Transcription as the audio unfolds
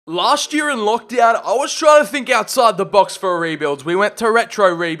Last year in lockdown, I was trying to think outside the box for rebuilds. We went to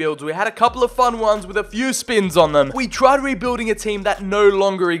retro rebuilds. We had a couple of fun ones with a few spins on them. We tried rebuilding a team that no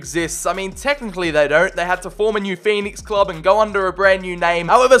longer exists. I mean, technically they don't. They had to form a new Phoenix club and go under a brand new name.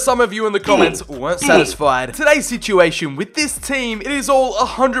 However, some of you in the comments weren't satisfied. Today's situation with this team, it is all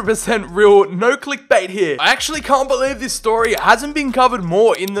 100% real, no clickbait here. I actually can't believe this story hasn't been covered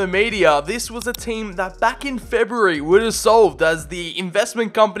more in the media. This was a team that back in February would have solved as the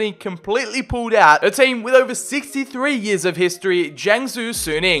investment company completely pulled out. A team with over 63 years of history, Jiangsu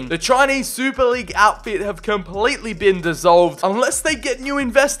Suning. The Chinese Super League outfit have completely been dissolved. Unless they get new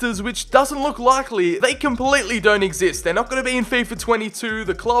investors, which doesn't look likely, they completely don't exist. They're not going to be in FIFA 22.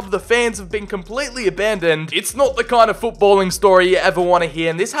 The club, the fans have been completely abandoned. It's not the kind of footballing story you ever want to hear,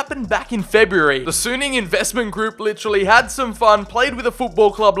 and this happened back in February. The Suning investment group literally had some fun, played with a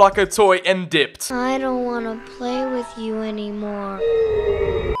football club like a toy, and dipped. I don't want to play with you anymore.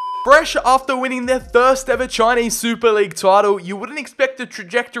 Fresh after winning their first ever Chinese Super League title, you wouldn't expect the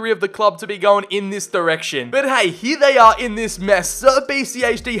trajectory of the club to be going in this direction. But hey, here they are in this mess. Sir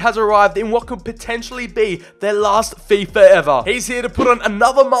BCHD has arrived in what could potentially be their last FIFA ever. He's here to put on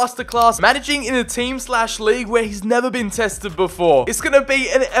another masterclass, managing in a team/league where he's never been tested before. It's going to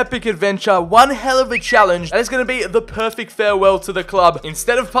be an epic adventure, one hell of a challenge, and it's going to be the perfect farewell to the club.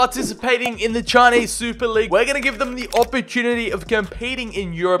 Instead of participating in the Chinese Super League, we're going to give them the opportunity of competing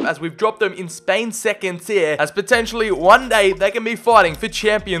in Europe, as we've dropped them in Spain's second tier, as potentially one day they can be fighting for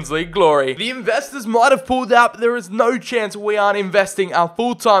Champions League glory. The investors might have pulled out, but there is no chance we aren't investing our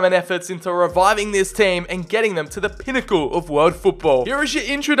full time and efforts into reviving this team and getting them to the pinnacle of world football. Here is your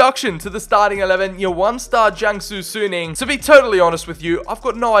introduction to the starting 11, your one-star Jiangsu Suning. To be totally honest with you, I've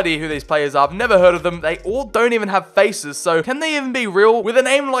got no idea who these players are. I've never heard of them. They all don't even have faces, so can they even be real? With a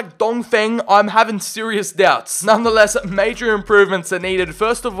name like Dongfeng, I'm having serious doubts. Nonetheless, major improvements are needed.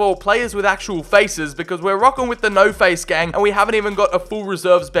 First of all, players with actual faces, because we're rocking with the no-face gang, and we haven't even got a full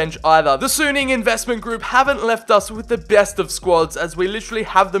reserves bench either. The Suning investment group haven't left us with the best of squads, as we literally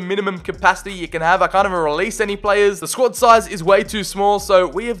have the minimum capacity you can have. I can't even release any players. The squad size is way too small, so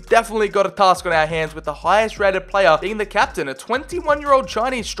we have definitely got a task on our hands, with the highest rated player being the captain, a 21-year-old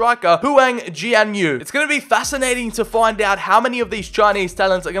Chinese striker, Huang Jianyu. It's going to be fascinating to find out how many of these Chinese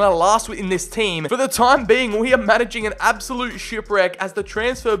talents are going to last in this team. For the time being, we are managing an absolute shipwreck, as the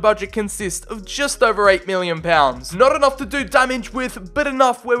transfer budget consists of just over £8 million. Not enough to do damage with, but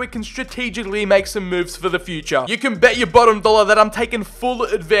enough where we can strategically make some moves for the future. You can bet your bottom dollar that I'm taking full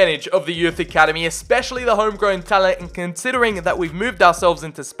advantage of the youth academy, especially the homegrown talent, and considering that we've moved ourselves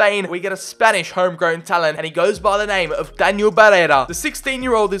into Spain, we get a Spanish homegrown talent, and he goes by the name of Daniel Barrera. The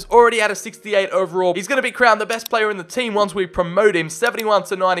 16-year-old is already at a 68 overall. He's going to be crowned the best player in the team once we promote him. 71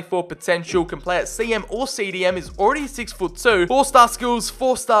 to 94 potential, can play at CM or CDM, is already 6'2", 4-star skills,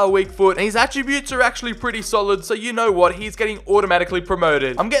 4-star weak foot, and his attributes are actually pretty solid, so you know what, he's getting automatically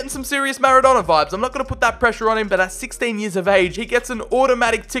promoted. I'm getting some serious Maradona vibes. I'm not going to put that pressure on him, but at 16 years of age, he gets an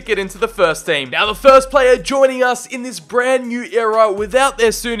automatic ticket into the first team. Now, the first player joining us in this brand new era without their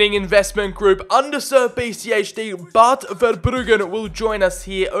Suning investment group under Sir BCHD, Bart Verbruggen will join us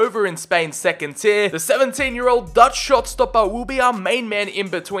here over in Spain's second tier. The 17-year-old Dutch shot stopper will be our main man in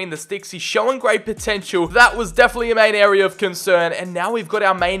between the sticks. He's showing great potential. That was definitely a main area of concern, and now we've got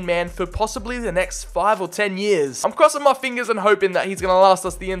our main man for possibly the next 5 or 10 years. I'm crossing my fingers and hoping that he's going to last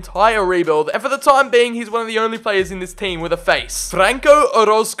us the entire rebuild, and for the time being, he's one of the only players in this team with a face. Franco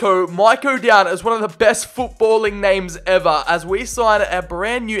Orozco might go down as one of the best footballing names ever, as we sign a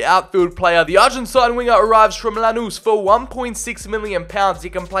brand new outfield player. The Argentine winger arrives from Lanús for £1.6 million. He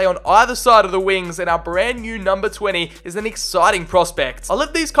can play on either side of the wings, and our brand new number 20 is an exciting prospect. I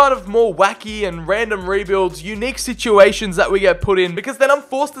love these kind of more wacky and random rebuilds, unique situations that we get put in, because then I'm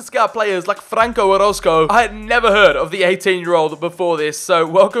forced to scout players like Franco Orozco. I had never heard of the 18-year-old before this, so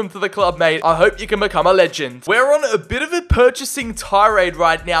welcome to the club, mate. I hope you can become a legend. We're on a bit of a purchasing tirade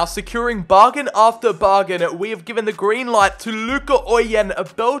right now, securing bargain after bargain. We have given the green light to Luca Oyen, a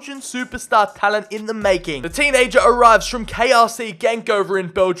Belgian superstar talent in the making. The teenager arrives from KRC Genk over in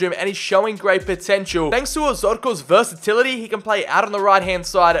Belgium and is showing great potential. Thanks to Orozco's versatility, he can play out on the right-hand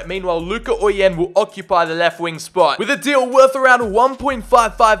side. Meanwhile, Luca Oyen will occupy the left wing spot. With a deal worth around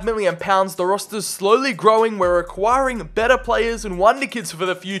 £1.55 million, the roster's slowly growing. We're acquiring better players and wonder kids for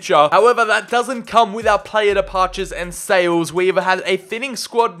the future. However, that doesn't come without player departures and sales. We've had a thinning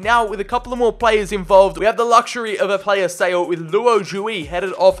squad now with a couple of more players involved. We have the luxury of a player sale with Luo Jui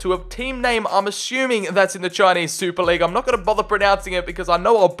headed off to a team name I'm assuming that's in the Chinese Super League. I'm not going to bother pronouncing it because I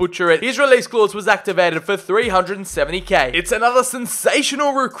know I'll butcher it. His release clause was activated for 370k. It's another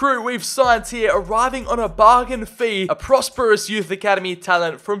sensational recruit we've signed here, arriving on a bargain fee. A prosperous youth academy academy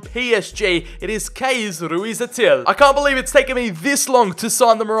talent from PSG. It is Kais Ruiz-Atil. I can't believe it's taken me this long to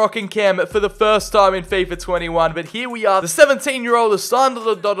sign the Moroccan cam for the first time in FIFA 21, but here we are. The 17-year-old is signed on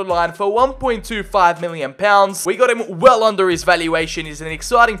the dotted line for £1.25 million. We got him well under his valuation. He's an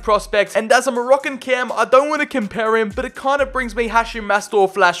exciting prospect, and as a Moroccan cam, I don't want to compare him, but it kind of brings me Hashim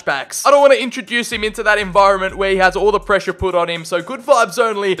Mastor flashbacks. I don't want to introduce him into that environment where he has all the pressure put on him, so good vibes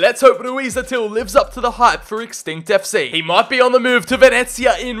only. Let's hope Ruiz-Atil lives up to the hype for Extinct FC. He might be on the move to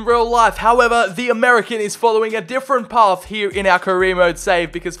Venezia in real life. However, the American is following a different path here in our career mode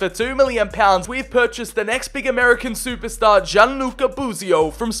save, because for £2 million, we've purchased the next big American superstar, Gianluca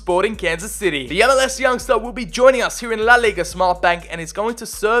Busio from Sporting Kansas City. The MLS youngster will be joining us here in La Liga Smart Bank and is going to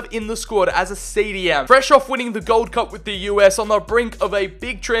serve in the squad as a CDM. Fresh off winning the Gold Cup with the US, on the brink of a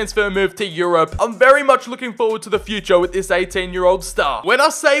big transfer move to Europe, I'm very much looking forward to the future with this 18-year-old star. When I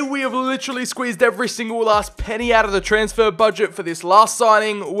say we have literally squeezed every single last penny out of the transfer budget for this last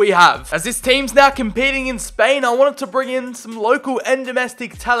signing, we have. As this team's now competing in Spain, I wanted to bring in some local and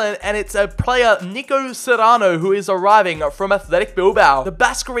domestic talent, and it's a player, Nico Serrano, who is arriving from Athletic Bilbao. The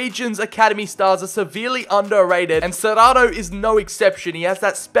Basque region's academy stars are severely underrated, and Serrano is no exception. He has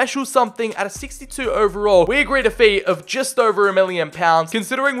that special something at a 62 overall. We agreed a fee of just over £1 million.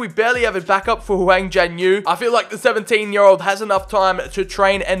 Considering we barely have a backup for Huang Jianyu, I feel like the 17-year-old has enough time to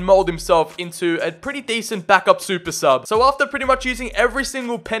train and mold himself into a pretty decent backup super sub. So after pretty much using every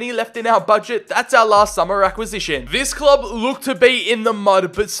single penny left in our budget, that's our last summer acquisition. This club looked to be in the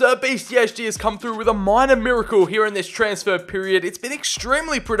mud, but Sir BCHD has come through with a minor miracle here in this transfer period. It's been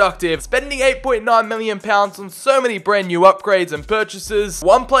extremely productive, spending £8.9 million on so many brand new upgrades and purchases,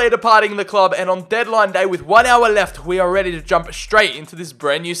 one player departing the club, and on deadline day with 1 hour left, we are ready to jump straight into this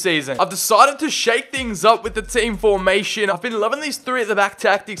brand new season. I've decided to shake things up with the team formation. I've been loving these 3 at the back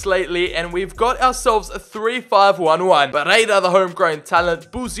tactics lately, and we've got ourselves a 3-5-1-1. Barreira, the homegrown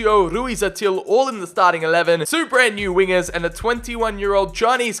talent, Busio, Ruiz-Atil, all in the starting 11, 2 brand new wingers, and the 21-year-old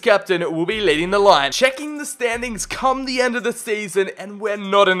Chinese captain will be leading the line. Checking the standings come the end of the season, and we're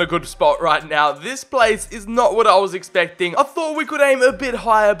not in a good spot right now. This place is not what I was expecting. I thought we could aim a bit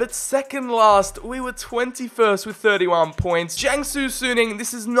higher, but second last, we were 21st with 31 points. Jiangsu Suning,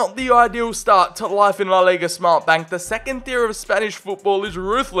 this is not the ideal start to life in La Liga Smart Bank. The second tier of Spanish football is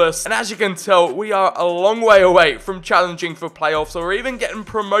ruthless, and as you can tell, we are a long way away from challenging for playoffs or even getting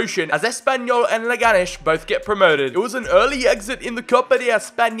promotion, as Espanyol and Leganés both get promoted. It was an early exit in the Copa de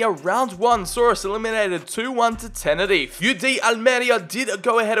España. Round 1 saw us eliminated 2-1 to Tenerife. UD Almeria did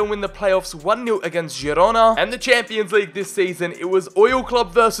go ahead and win the playoffs 1-0 against Girona, and the Champions League this season, it was Oil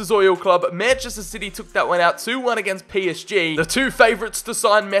Club versus Oil Club. Manchester City took that one out 2-1 against PSG. The 2 favourites to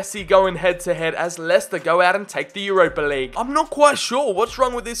sign Messi going head to head as Leicester go out and take the Europa League. I'm not quite sure what's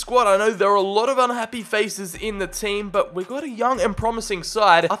wrong with this squad. I know there are a lot of unhappy faces in the team, but we've got a young and promising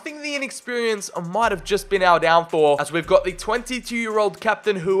side. I think the inexperience might have just been our downfall, as we've got the 22-year-old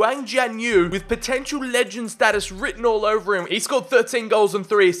captain Huang Jianyu with potential legend status written all over him. He scored 13 goals and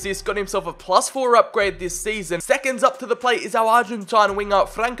 3 assists, got himself a +4 upgrade this season. Seconds up to the plate is our Argentine winger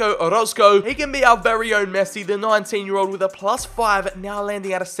Franco Orozco. He can be our very own Messi, the 19-year-old with a +5, now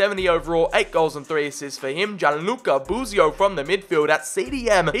landing at a 70 overall, 8 goals and 3 assists for him. Gianluca Busio from the midfield at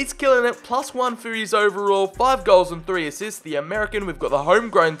CDM. He's killing it, +1 for his overall, 5 goals and 3 assists. The American, we've got the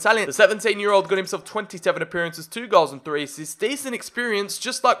homegrown talent. The 17-year-old got himself 27 appearances, 2 goals and 3 assists. Decent experience,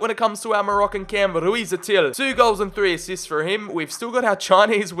 just like when it comes to our Moroccan cam, Ruiz-Atil. 2 goals and 3 assists for him. We've still got our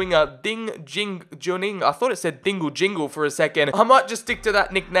Chinese winger, Ding Jing Juning. I thought it said Dingle Jingle for a second. I might just stick to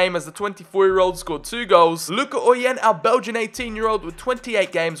that nickname, as the 24-year-old scored 2 goals. Luca Oyen, our Belgian 18-year-old with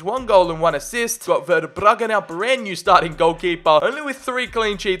 28 games, 1 goal and 1 assist. Got Verdebruggen, our brand new starting goalkeeper, only with 3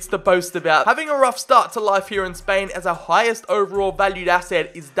 clean sheets to boast about. Having a rough start to life here in Spain, as our highest overall valued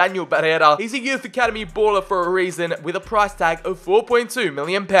asset is Daniel Barreira. He's a youth academy baller for a reason, with a price tag of £4.2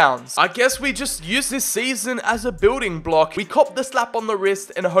 million. I guess we just use this season as a building block. We cop the slap on the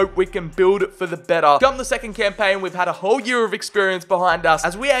wrist and hope we can build for the better. Come the second campaign, we've had a whole year of experience behind us,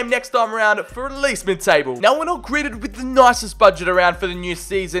 as we aim next time around for at least mid-table. Now, we're not greeted with the nicest budget around for the new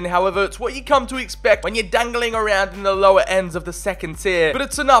season. However, it's what you come to expect when you're dangling around in the lower ends of the second tier, but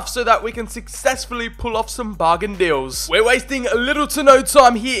it's enough so that we can successfully pull off some bargain deals. We're wasting little to no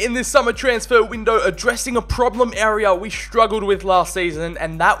time here in this summer transfer window addressing a problem area we struggled with last season,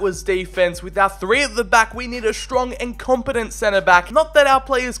 and that was defense. With our 3 at the back, we need a strong and competent center back. Not that our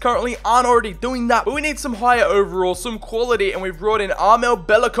players currently aren't already doing that, but we need some higher overall, some quality, and we've brought in Armel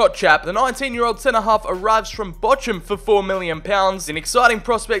Bellacotchap. The 19-year-old center half arrives from Bochum for £4 million. An exciting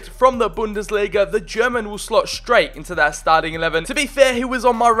prospect from the Bundesliga. The German will slot straight into that starting 11. To be fair, he was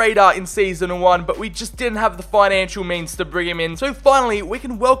on my radar in season 1, but we just didn't have the financial means to to bring him in, so finally we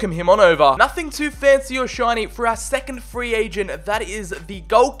can welcome him on over. Nothing too fancy or shiny for our second free agent, that is the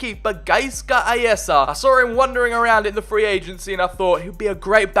goalkeeper Gaiska Ayesa. I saw him wandering around in the free agency and I thought he'd be a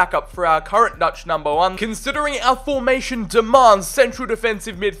great backup for our current Dutch number one. Considering our formation demands central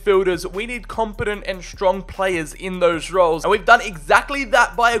defensive midfielders, we need competent and strong players in those roles, and we've done exactly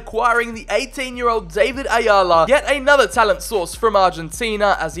that by acquiring the 18-year-old David Ayala, yet another talent source from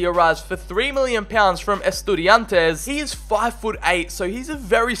Argentina, as he arrives for £3 million from Estudiantes. He is 5'8", so he's a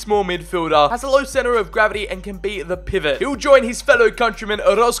very small midfielder, has a low center of gravity and can be the pivot. He'll join his fellow countryman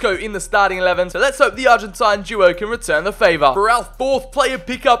Orozco in the starting 11, so let's hope the Argentine duo can return the favor. For our fourth player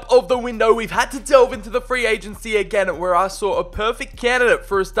pickup of the window, we've had to delve into the free agency again, where I saw a perfect candidate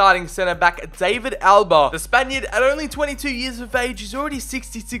for a starting center back, David Alba. The Spaniard, at only 22 years of age, is already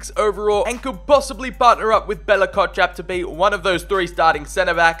 66 overall and could possibly partner up with Bella Kotchap to be one of those three starting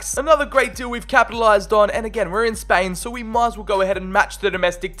center backs. Another great deal we've capitalized on, and again, we're in Spain, so we might as well go ahead and match the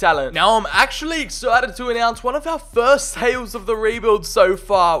domestic talent. Now, I'm actually excited to announce one of our first sales of the rebuild so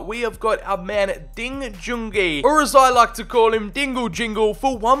far. We have got our man Ding Jungi, or as I like to call him, Dingle Jingle.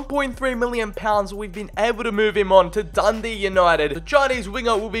 For £1.3 million, we've been able to move him on to Dundee United. The Chinese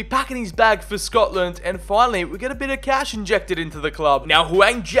winger will be packing his bag for Scotland, and finally, we get a bit of cash injected into the club. Now,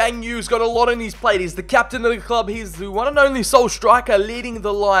 Huang Jiangyu's got a lot on his plate. He's the captain of the club. He's the one and only sole striker leading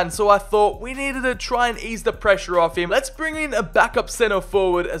the line, so I thought we needed to try and ease the pressure off him. Let's bring in a backup center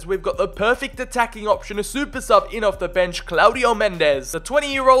forward, as we've got the perfect attacking option, a super sub in off the bench, Claudio Mendes. The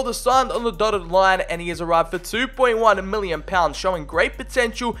 20-year-old is signed on the dotted line, and he has arrived for £2.1 million, showing great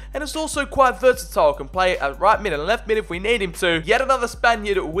potential, and is also quite versatile, can play at right mid and left mid if we need him to. Yet another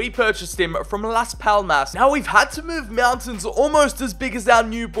Spaniard, we purchased him from Las Palmas. Now, we've had to move mountains almost as big as our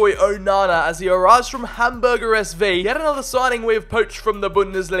new boy Onana, as he arrives from Hamburger SV. Yet another signing we have poached from the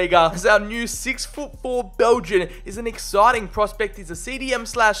Bundesliga, as our new 6'4" Belgian is an exciting prospect. He's a CDM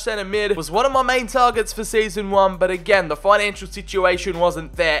 / center mid, was one of my main targets for season 1, but again, the financial situation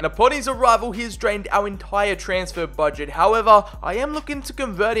wasn't there, and upon his arrival, he has drained our entire transfer budget. However, I am looking to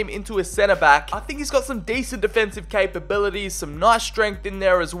convert him into a center back. I think he's got some decent defensive capabilities, some nice strength in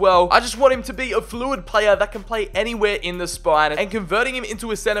there as well. I just want him to be a fluid player that can play anywhere in the spine, and converting him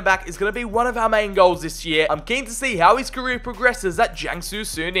into a center back is going to be one of our main goals this year. I'm keen to see how his career progresses at Jiangsu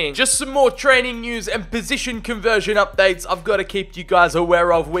Suning. Just some more training news and position conversion updates I've got to keep you guys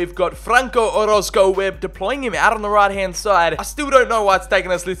aware of. We've got Franco Orozco. We're deploying him out on the right hand side. I still don't know why it's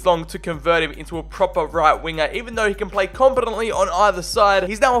taken us this long to convert him into a proper right winger, even though he can play competently on either side.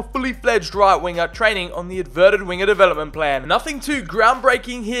 He's now a fully fledged right winger, training on the inverted winger development plan. Nothing too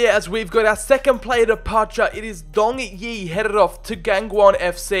groundbreaking here, as we've got our second player departure. It is Dong Yi, headed off to Gangwon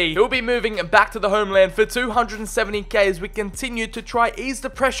FC. He'll be moving back to the homeland for 270k as we continue to try ease the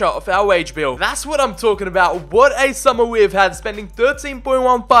pressure of our wage bill. That's what I'm talking about. What a summer we've had. Spending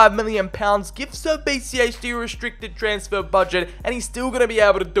 £13.15 million gives her BCHD restricted transfer budget, and he's still going to be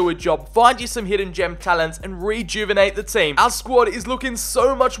able to do a job, find you some hidden gem talents, and rejuvenate the team. Our squad is looking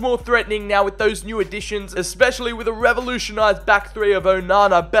so much more threatening now with those new additions, especially with a revolutionized back three of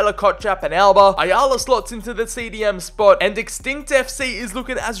Onana, Bella Kotchap, and Alba. Ayala slots into the CDM spot, and Extinct FC is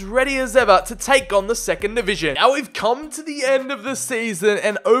looking as ready as ever to take on the second division. Now we've come to the end of the season,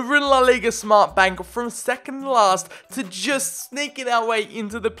 and over in La Liga Smart Bank, from second last to just sneaking our way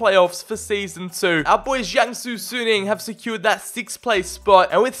into the playoffs for season 2, our boys Jiangsu Suning have secured that 6th place spot,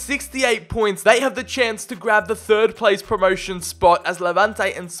 and with 68 points, they have the chance to grab the 3rd place promotion spot as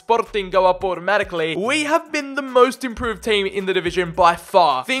Levante and Sporting go up automatically. We have been the most improved team in the division by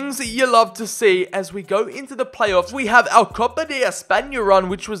far. Things that you love to see as we go into the playoffs. We have our Copa de España run,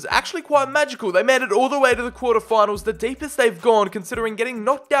 which was actually quite magical. They made it all the way to the quarterfinals, the deepest they've gone, considering getting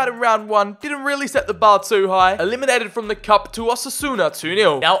knocked out in round 1 didn't really set the bar too high. Eliminated from the cup to Osasuna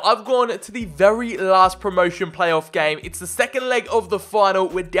 2-0. Now I've gone to the very last promotion playoff game. It's the second leg of the final.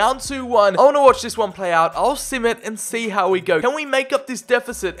 We're down 2-1. I want to watch this one play out. I'll sim it and see how we go. Can we make up this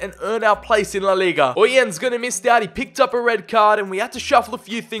deficit and earn our place in La Liga? Oyen's gonna miss out. He picked up a red card, and we had to shuffle a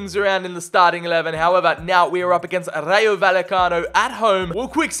few things around in the starting 11. However, now we are up against Rayo Vallecano at home. We'll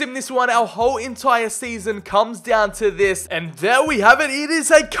quick sim this one. Our whole entire season comes down to this, and there we have it. It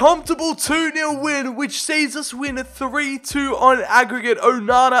is a comfortable 2-0 win, which sees us win 3-2 on aggregate.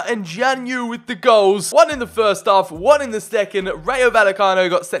 Onana and Jianyu with the goals. One in the first half, one in the second. Rayo Vallecano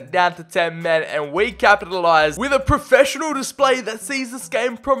got sent down to 10 men, and we capitalized with a professional display that sees us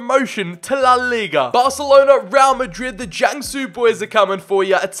gain promotion to La Liga. Barcelona, Real Madrid, the Jiangsu boys are coming for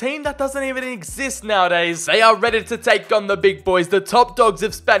you. A team that doesn't even exist nowadays. They are ready to take on the big boys, the top dogs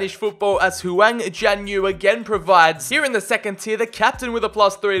of Spanish football, as Huang Jianyu again provides. Here in the second tier, the captain with a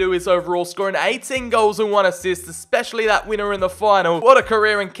 +3 to his overall, scoring 18 goals and 1 assists, especially that winner in the final. What a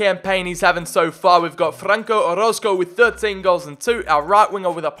career and campaign he's having so far. We've got Franco Orozco with 13 goals and 2, our right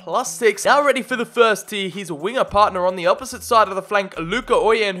winger with a +6. Now ready for the first tier, his winger partner on the opposite side of the flank, Luca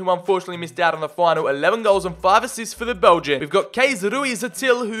Oyen, who unfortunately missed out on the final, 11 goals and 5 assists for the Belgian. We've got Kees Ruiz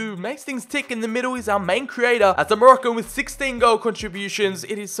Atil, who makes things tick in the middle. He's our main creator. As the Moroccan with 16 goal contributions,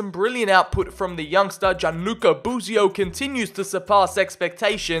 it is some brilliant output from the youngster. Gianluca Buzio continues to surpass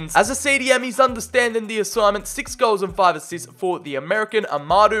expectations. As a CDM, he's understanding the assignment. 6 goals and 5 assists for the American.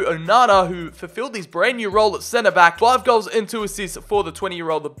 Amadou Onana, who fulfilled his brand new role at centre back. 5 goals and 2 assists for the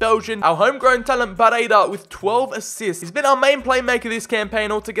 20-year-old Belgian. Our homegrown talent Barreira with 12 assists. He's been our main playmaker this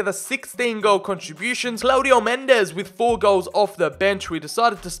campaign, altogether 16 goal contributions. Claudio Mendes with 4 goals off the bench. We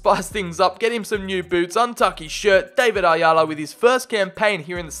decided to spice things up, get him some new boots, untuck his shirt. David Ayala with his first campaign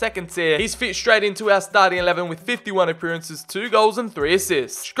here in the second tier. He's fit straight into our starting 11 with 51 appearances, 2 goals and 3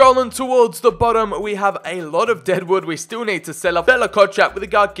 assists. Scrolling towards the bottom, we have a lot of deadwood we still need to sell off. Bela Kotchap with a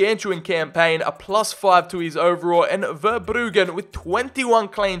gargantuan campaign, a +5 to his overall, and Verbruggen with 21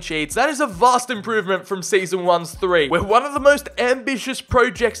 clean sheets. That is a vast improvement from Season 1's 3. We're one of the most ambitious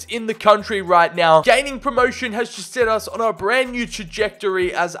projects in the country right now. Gaining promotion has just set us on a brand new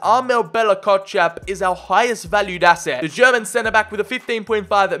trajectory, as Armel Bela Kotchap is our highest valued asset. The German centre-back with a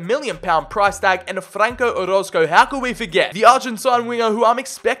 £15.5 million price tag, and Franco Orozco, how could we forget? The Argentine winger, who I'm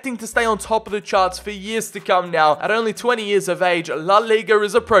expecting to stay on top of the charts for years to come now. At only 20 years of age, La Liga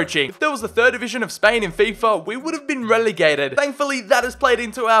is approaching. If there was the 3rd division of Spain in FIFA, we would have been relegated. Thankfully, that has played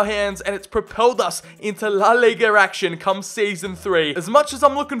into our hands, and it's propelled us into La Liga action come Season 3. As much as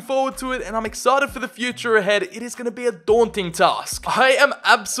I'm looking forward to it, and I'm excited for the future ahead, it is going to be a daunting task. I am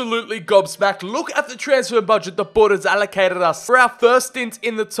absolutely gobsmacked. Look at the transfer budget the board has allocated us. For our first stint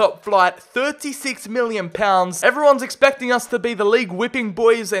in the top flight, £36 million. Everyone's expecting us to be the league whipping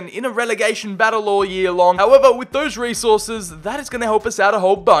boys and in a relegation battle all year long. However, with those resources, that is going to help us out a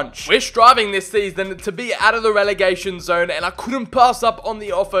whole bunch. We're striving this season to be out of the relegation zone, and I couldn't pass up on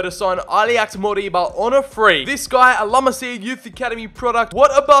the offer to sign Aliax Moriba on a free. This guy, a La Masia Youth Academy product.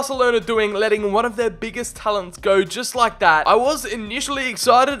 What are Barcelona doing, letting one of their biggest talents go just like that? I was initially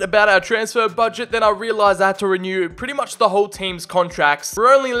excited about our transfer budget, then I realized I had to renew pretty much the whole team's contracts.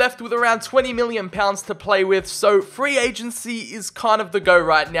 We're only left with around £20 million to play with, so free agency is kind of the go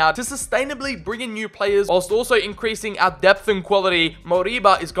right now. To sustainably bring in new players whilst also increasing our depth and quality,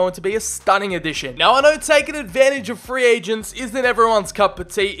 Moriba is going to be a stunning addition. Now, I know taking advantage of free agents isn't everyone's cup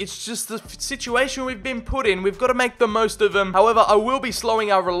of tea. It's just the situation we've been put in. We've got to make the most of them. However, I will be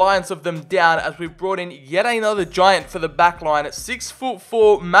slowing our reliance of them down, as we've brought in yet another giant for the backline at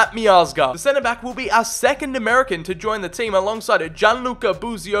 6'4" Matt Miazga. The centre back will be our second American to join the team alongside Gianluca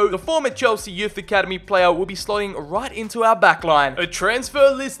Buzio. The former Chelsea Youth Academy player will be slotting right into our backline. A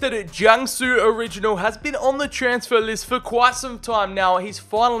transfer listed Jiangsu original has been on the transfer list for quite some time now. He's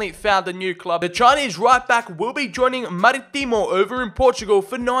finally found a new club. The Chinese right back will be joining Maritimo over in Portugal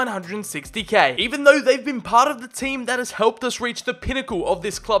for 960k. Even though they've been part of the team that has helped us reach the pinnacle of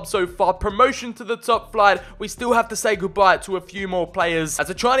this club so far, promotion to the top flight, we still have to say goodbye to a few more players, as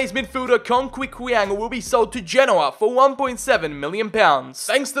the Chinese midfielder Kong Kui Qiang will be sold to Genoa for £1.7 million.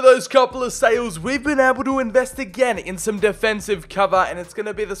 Thanks to those couple of sales, we've been able to invest again in some defensive cover, and it's going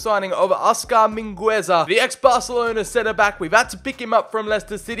to be the signing of Oscar Mingueza, the ex-Barcelona centre-back. We've had to pick him up from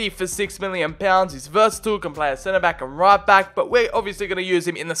Leicester City for £6 million. He's versatile, can play a centre-back and right-back, but we're obviously going to use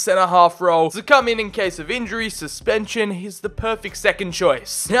him in the centre-half role to come in case of injury, suspension. He's the perfect second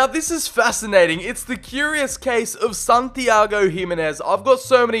choice. Now, this is fascinating. It's the curious case of Santiago Jimenez. I've got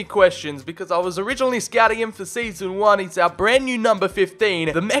so many questions because I was originally scouting him for Season 1. He's our brand new number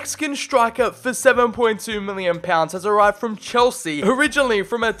 15. The Mexican striker for £7.2 million has arrived from Chelsea, originally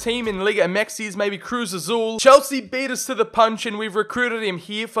from a team in Liga MX's, maybe Cruz Azul. Chelsea beat us to the punch, and we've recruited him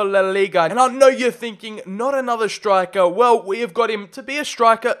here for La Liga. And I know you're thinking, not another striker. Well, we have got him to be a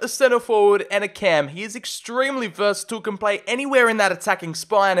striker, a centre forward, and a cam. He is extremely versatile, can play anywhere in that attacking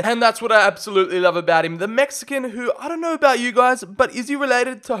spine, and that's what I absolutely love about him. The Mexican, who, I don't know about you guys, but is he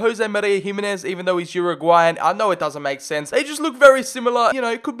related to Jose Maria Jimenez, even though he's Uruguayan? I know it doesn't make sense. They just look very similar. You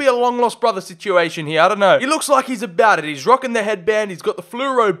know, it could be a long-lost brother situation here. I don't know. He looks like he's about it. He's rocking the headband. He's got the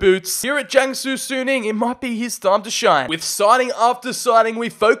fluoro boots. Here at Jiangsu Suning, it might be his time to shine. With signing after signing, we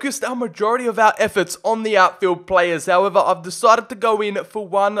focused our majority of our efforts on the outfield players. However, I've decided to go in for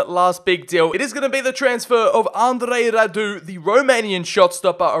one last big deal. It is going to be the transfer of Andrei Radu, the Romanian shot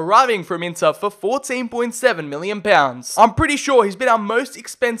stopper, arriving from Inter for £14.7 million. I'm pretty sure he's been our most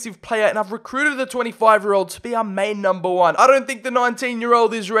expensive player, and I've recruited the 25-year-old to be our main number one. I don't think the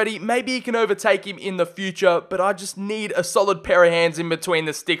 19-year-old is ready. Maybe he can overtake him in the future, but I just need a solid pair of hands in between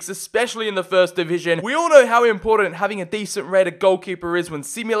the sticks, especially in the first first division. We all know how important having a decent rated goalkeeper is when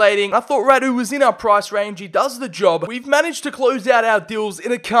simulating. I thought Radu was in our price range. He does the job. We've managed to close out our deals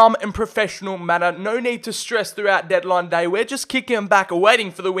in a calm and professional manner. No need to stress throughout deadline day. We're just kicking back, waiting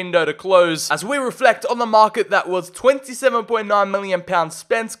for the window to close. As we reflect on the market that was £27.9 million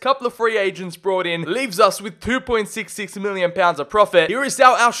spent, couple of free agents brought in, leaves us with £2.66 million of profit. Here is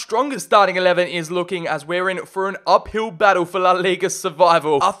how our strongest starting 11 is looking, as we're in for an uphill battle for La Liga's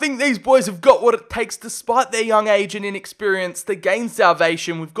survival. I think these boys have got what it takes, despite their young age and inexperience, to gain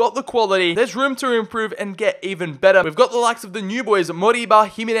salvation. We've got the quality. There's room to improve and get even better. We've got the likes of the new boys, Moriba,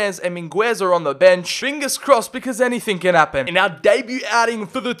 Jimenez, and Mingueza on the bench. Fingers crossed, because anything can happen. In our debut outing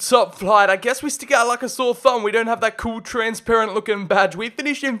for the top flight, I guess we stick out like a sore thumb. We don't have that cool, transparent looking badge. We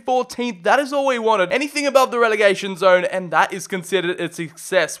finished in 14th. That is all we wanted. Anything above the relegation zone, and that is considered a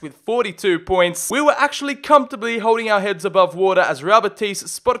success with 42 points. We were actually comfortably holding our heads above water as Real Betis,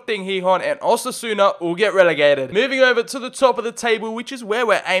 Sporting Gijón, and Osasuna all get relegated. Moving over to the top of the table, which is where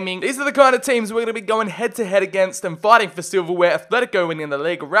we're aiming. These are the kind of teams we're going to be going head to head against and fighting for silverware. Atletico winning the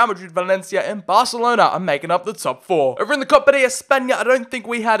league, Real Madrid, Valencia, and Barcelona are making up the top four. Over in the Copa de España, I don't think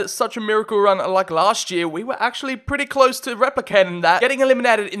we had such a miracle run like last year. We were actually pretty close to replicating that, getting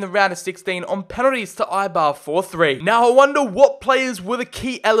eliminated in the round of 16 on penalties to Eibar 4-3. Now, I wonder what players were the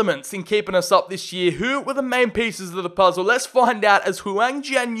key elements in keeping us up this year. Who were the main pieces of the puzzle? Let's find out, as Huang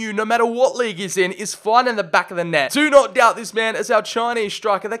Jianyu, no matter what league he's in, is fine in the back of the net. Do not doubt this man as our Chinese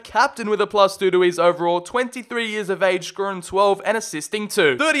striker, the captain with a +2 to his overall, 23 years of age, scoring 12 and assisting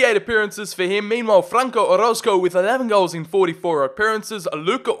 2. 38 appearances for him. Meanwhile, Franco Orozco with 11 goals in 44 appearances.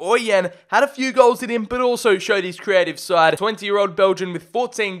 Luca Oyen had a few goals in him, but also showed his creative side. 20-year-old Belgian with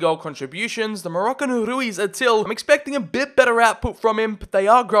 14 goal contributions. The Moroccan Ruiz Atil, I'm expecting a bit better output from him, but they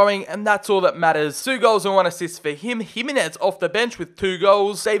are growing, and that's all that matters. 2 goals and 1 assist for him. Jimenez off the bench with 2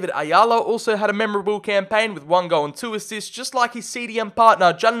 goals. David Ayala also had a memorable campaign with 1 goal and 2 assists, just like his CDM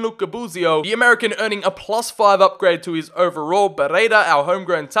partner Gianluca Buzio, the American earning a +5 upgrade to his overall. Barreda, our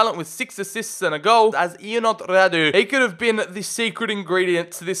homegrown talent, with 6 assists and a goal. As Ionot Radu, he could have been the secret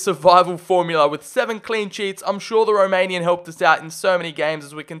ingredient to this survival formula with 7 clean sheets. I'm sure the Romanian helped us out in so many games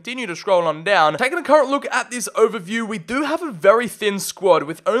as we continue to scroll on down. Taking a current look at this overview, we do have a very thin squad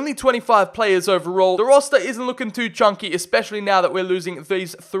with only 25 players overall. The roster isn't looking too chunky, especially now that we're losing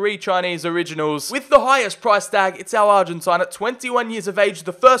these 3 Chinese originals. With the highest price tag, it's our Argentine at 21 years of age,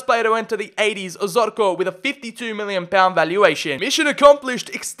 the first player to enter the 80s, Ozorko, with a £52 million valuation. Mission accomplished.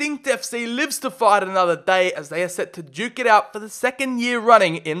 Extinct FC lives to fight another day as they are set to duke it out for the 2nd year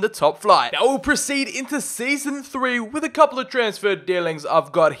running in the top flight. Now we'll proceed into Season 3 with a couple of transfer dealings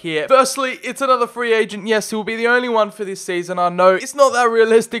I've got here. Firstly, it's another free agent. Yes, he'll be the only one for this season. I know it's not that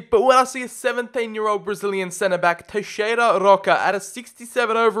realistic, but when I see a 17-year-old Brazilian centre-back, Teixeira Roca, at a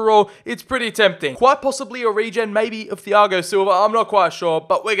 67 overall, it's pretty tempting. Quite possibly a regen, maybe, of Thiago Silva. I'm not quite sure,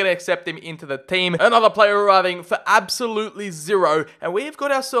 but we're going to accept him into the team. Another player arriving for absolutely 0, and we've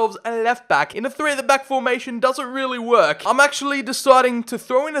got ourselves a left back. In a 3 at the back formation doesn't really work. I'm actually deciding to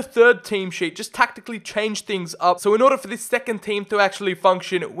throw in a 3rd team sheet, just tactically change things up. So in order for this 2nd team to actually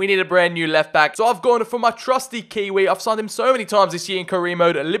function, we need a brand new left back. So I've gone for my trusty Kiwi. I've signed him so many times this year in career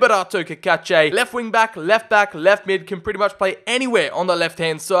mode. Liberato Kakache. Left wing back, left mid, can pretty much play anywhere on the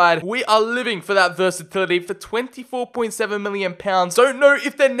left-hand side. We are living for that versatility for £24.7 million. Don't know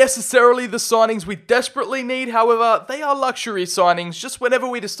if they're necessarily the signings we desperately need. However, they are luxury signings. Just whenever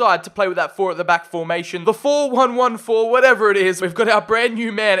we decide to play with that 4 at the back formation, the 4-1-1-4, whatever it is, we've got our brand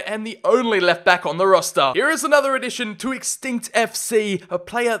new man and the only left back on the roster. Here is another addition to Extinct FC, a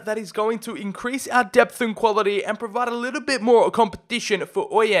player that is going to increase our depth and quality and provide a little bit more competition for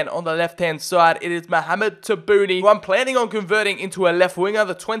Oyen on the left-hand side. It is Mohamed Tabouni, who I'm planning on converting into a left winger.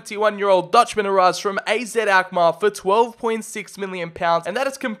 The 21-year-old Dutchman arrives from AZ Alkmaar for £12.6 million, and that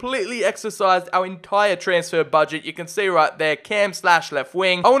has completely exercised our entire transfer budget. You can see right there, cam/left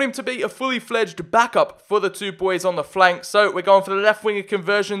wing. I want him to be a fully fledged backup for the 2 boys on the flank, so we're going for the left winger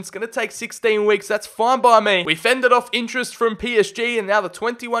conversion. It's going to take 16 weeks. That's fine by me. We fended off interest from PSG, and now the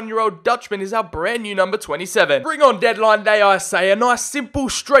 21-year-old Dutchman is our brand new number 27. Bring on deadline day, I say. A nice, simple,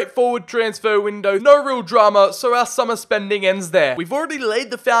 straightforward transfer window. No real drama, so our summer spending ends there. We've already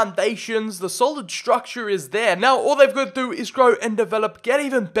laid the foundations. The solid structure is there. Now all they've got to do is grow and develop, get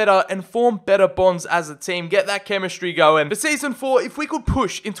even better, and form better bonds as a team. Get that chemistry going. For Season 4, if we could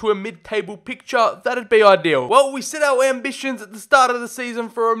push into a mid-table picture, that'd be ideal. Well, we set our ambitions at the start of the season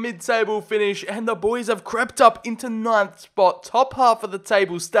for a mid-table finish, and the boys have crept up into 9th spot, top half of the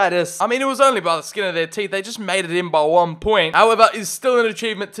table status. I mean, it was only by the skin of their teeth. They just made it in by 1 point. However, it's still an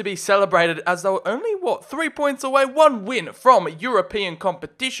achievement to be celebrated, as they were only, 3 points away, 1 win from European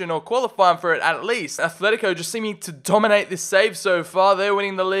competition. competition, or qualifying for it at least. Atletico just seeming to dominate this save so far. They're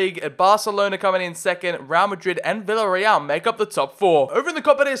winning the league. Barcelona coming in second. Real Madrid and Villarreal make up the top four. Over in the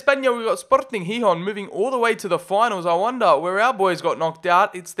Copa de España, we've got Sporting Gijón moving all the way to the finals. I wonder where our boys got knocked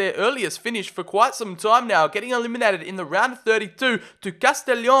out. It's their earliest finish for quite some time now, getting eliminated in the round of 32 to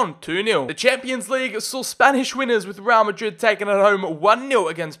Castellón 2-0. The Champions League saw Spanish winners with Real Madrid taking it home 1-0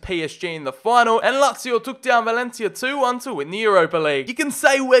 against PSG in the final, and Lazio took down Valencia 2-1 to win the Europa League. You can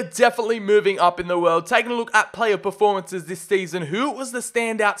say we're definitely moving up in the world. Taking a look at player performances this season, who was the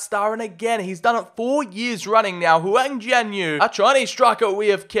standout star? And again, he's done it 4 years running now. Huang Jianyu, a Chinese striker we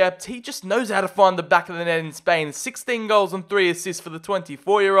have kept. He just knows how to find the back of the net in Spain. 16 goals and 3 assists for the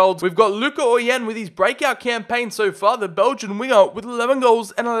 24-year-old. We've got Luca Oyen with his breakout campaign so far, the Belgian winger with 11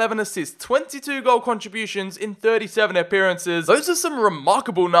 goals and 11 assists, 22 goal contributions in 37 appearances. Those are some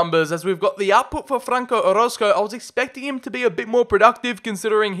remarkable numbers, as we've got the output for Franco Orozco. I was expecting him to be a bit more productive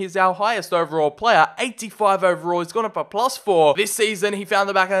considering he's our highest overall player, 85 overall. He's gone up a +4. This season, he found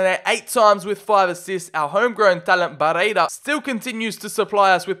the back of the net 8 times with 5 assists. Our homegrown talent, Barreira, still continues to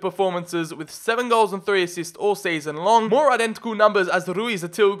supply us with performances with 7 goals and 3 assists all season long. More identical numbers as Ruiz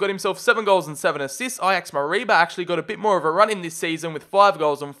Atil got himself 7 goals and 7 assists. Ajax Mariba actually got a bit more of a run in this season with 5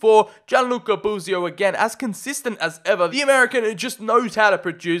 goals and 4. Gianluca Buzio again, as consistent as ever. The American just knows how to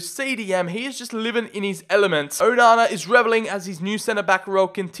produce. CDM, he is just living in his element. Onana is reveling as his new centre-back role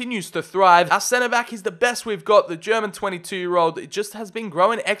continues to thrive. Our centre-back is the best we've got. The German 22-year-old just has been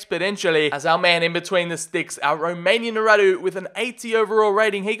growing exponentially as our man in between the sticks, our Romanian Radu with an 80 overall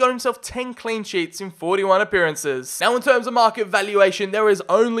rating. He got himself 10 clean sheets in 41 appearances. Now in terms of market valuation, there is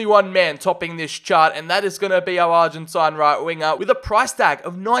only one man topping this chart, and that is going to be our Argentine right winger with a price tag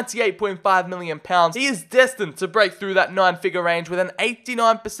of £98.5 million. He is destined to break through that 9-figure range with an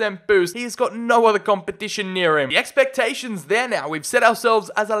 89% boost. He has got no other competition near him. The expectations there now. We've set ourselves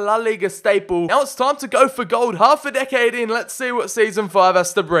as a La Liga staple. Now it's time to go for gold. Half a decade in, let's see what Season 5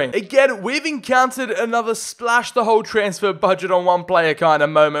 has to bring. Again, we've encountered another splash the whole transfer budget on one player kind of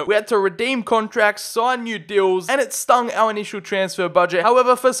moment. We had to redeem contracts, sign new deals, and it stung our initial transfer budget.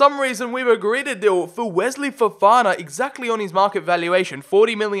 However, for some reason, we've agreed a deal for Wesley Fofana exactly on his market valuation,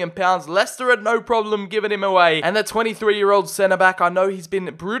 £40 million. Leicester had no problem giving him away. And the 23-year-old centre-back, I know he's been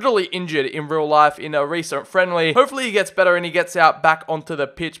brutally injured in real life in a recent friendly. Hopefully he gets better and he gets out back onto the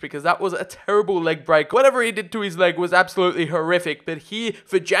pitch, because that was a terrible leg break. Whatever he did to his leg was absolutely horrific. But here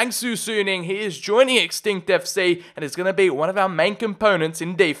for Jiangsu Suning, he is joining Extinct FC and is going to be one of our main components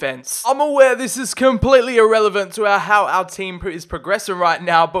in defense. I'm aware this is completely irrelevant to how our team is progressing right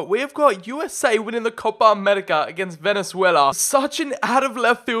now, but we have got USA winning the Copa America against Venezuela. Such an out of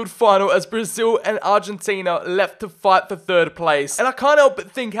left field final as Brazil and Argentina left to fight for 3rd place. And I can't help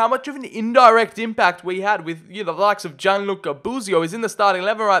but think how much of an indirect impact we had with, the likes of Gianluca Buzio is in the starting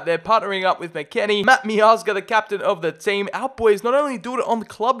 11 right there, partnering up with McKennie. Matt Miazga, the captain of the team. Our boys not only do it on the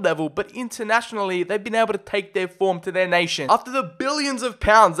club level, but internationally, they've been able to take their form to their nation. After the billions of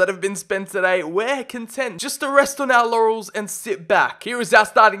pounds that have been spent today, we're content just to rest on our laurels and sit back. Here is our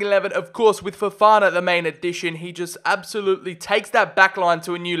starting 11, of course, with Fofana, the main addition. He just absolutely takes that backline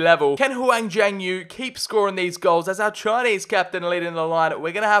to a new level. Can Huang Jianyu keep scoring these goals as our Chinese captain leading the line?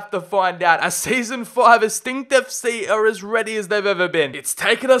 We're going to have to find out, as Season 5 Extinct FC are as ready as they've ever been. It's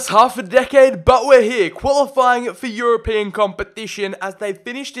taken us half a decade, but we're here, qualifying for European competition as they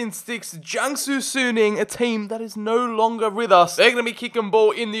finished in 6th. Jiangsu Suning, a team that is no longer with us. They're going to be kicking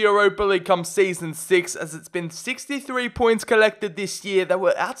ball in the Europa League come Season 6, as it's been 63 points collected this year. They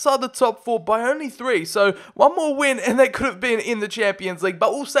were outside the top 4 by only 3, so one more win and they could have been in the Champions League,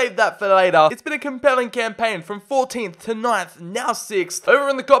 but we'll save that for later. It's been a compelling campaign from 14th to 9th, now 6th. Over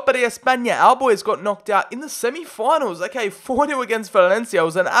in the Copa de España, our boys got knocked out in the semi-finals. Okay, 4-0 against Valencia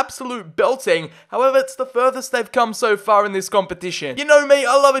was an absolute belting. However, it's the furthest they've come so far in this competition. You know me,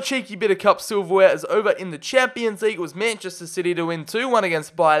 I love a cheeky bit of cup silverware, as over in the Champions League, it was Manchester City to win 2-1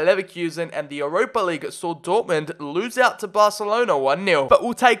 against Bayer Leverkusen, and the Europa League saw Dortmund lose out to Barcelona 1-0. But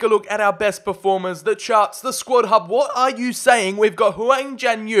we'll take a look at our best performers, the charts, the squad hub. What are you saying? We've got Huang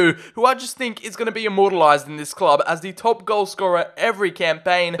Jianyu, who I just think is going to be immortalized in this club as the top goal scorer every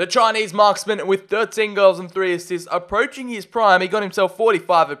campaign. The Chinese marksman with 13 goals and 3 assists, approaching his prime. He got himself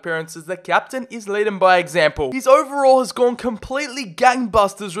 45 appearances. The captain is leading by example. His overall has gone completely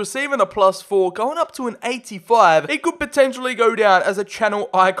gangbusters, receiving a +4, going up to an 85. He could potentially go down as a channel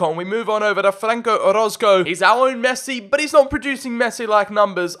icon. We move on over to Franco Orozco. He's our own Messi, but he's not producing Messi-like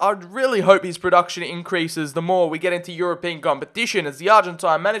numbers. I'd really hope his production increases the more we get into European competition, as the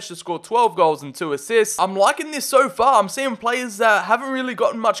Argentine managed to score 12 goals and 2 assists. I'm liking this so far. I'm seeing players that haven't really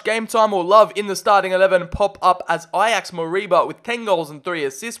gotten much game time or love in the starting 11 pop up, as Ajax Mariba with 10 goals and 3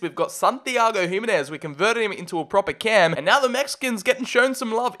 assists. We've got Santiago Jimenez. We converted him into a proper cam. And now the Mexicans getting shown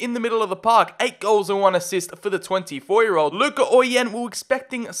some love in the middle of the park. 8 goals and 1 assist for the 24-year-old. Luca Oyen, we're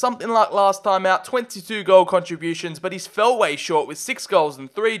expecting something like last time out. 22 goal contributions, but he's fell way short with 6 goals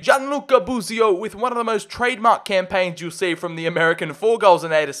and 3. Gianluca Busio with one of the most trademark campaigns you'll see from the American. 4 goals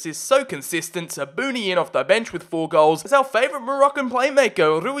and 8 assists. So consistent. Sabuni in off the bench with 4 goals. As our favourite Moroccan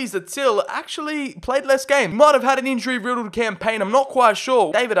playmaker, Ruiz Atil, actually played less games. Might have had an injury-riddled campaign, I'm not quite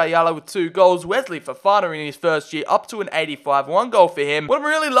sure. David Ayala with 2 goals. Wesley Fofana in his first year up to an 85. 1 goal for him. What I'm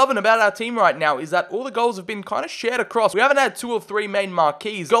really loving about our team right now is that all the goals have been kind of shared across. We haven't had 2 or 3 main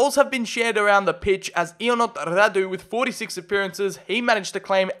marquees. Goals have been shared around the pitch, as Ionut Radu with 46 appearances, he managed to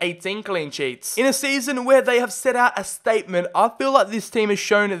claim 18 clean sheets. In a season where they have set out a statement, I feel like this team has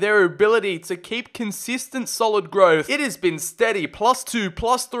shown their ability to keep consistent solid growth. It has been steady, +2,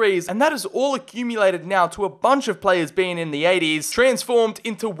 +3s, and that is all accumulated now to a bunch of players being in the 80s, transformed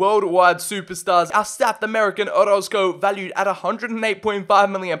into worldwide superstars. Our South American Orozco valued at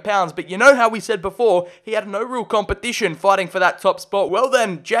 £108.5 million, but you know how we said before, he had no real competition fighting for that top spot. Well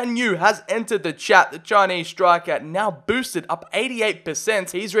then, Jian Yu has entered the chat. The Chinese striker now boosted up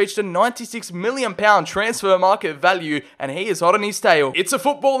 88%. He's reached a £96 million transfer market value, and he is hot on his tail. It's a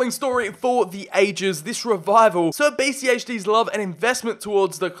footballing story for the ages, this revival. So BCHD's love and investment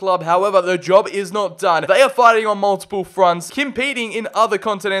towards the club, however, the job is not done. They are fighting on multiple fronts, competing in other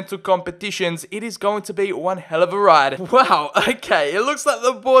continental competitions. It is going to be one hell of a ride. Wow, okay, it looks like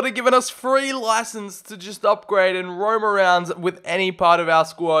the board are giving us free license to just upgrade and roam around with any part of our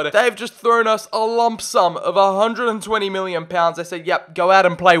squad. They've just thrown us a lump sum of £120 million. They said, yep, go out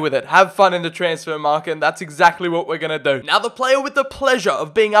and play with it. Have fun in the transfer market, and that's exactly what we're going to do. Now, the player with the pleasure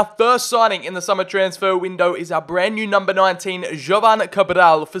of being our first signing in the summer transfer window is our brand new number 19, Jovan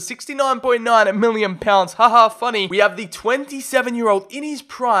Cabral, for £69.9 million. Haha, funny. We have the 27-year-old in his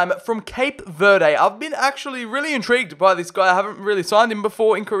prime from Cape Verde. I've been actually really intrigued by this guy. I haven't really signed him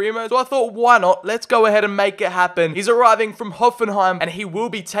before in career mode, so I thought, why not? Let's go ahead and make it happen. He's arriving from Hoffenheim, and he will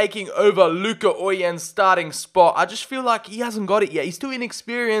be taking over Luca Oyen's starting spot. I just feel like he hasn't got it yet. He's too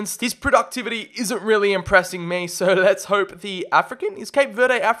inexperienced. His productivity isn't really impressing me, so let's hope the African? Is Cape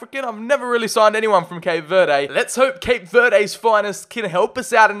Verde African? I've never really signed anyone from Cape Verde. Let's hope Cape Verde's finest can help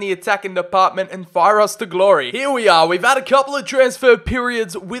us out in the attacking department and fire us to glory. Here we are. We've had a couple of transfer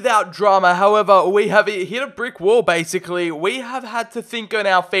periods without drama. However, we have hit a brick wall, basically. We have had to think on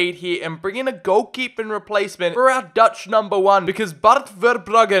our feet here and bring in a goalkeeping replacement for our Dutch number 1, because Bart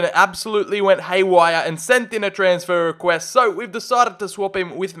Verbruggen absolutely went haywire and sent in a transfer request. So we've decided to swap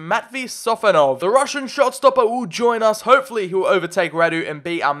him with Matvey Sofanov. The Russian shot stopper will join us. Hopefully he'll overtake Radu and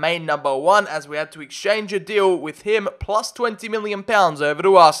be our main number 1, as we had to exchange a deal with him plus £20 million over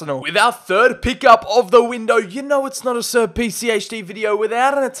to Arsenal. With our third pickup of the window, you know it's not a Sir BCHD video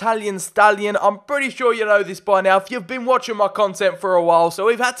without an Italian stallion. I'm pretty sure you know this by now if you've been watching my content for a while, so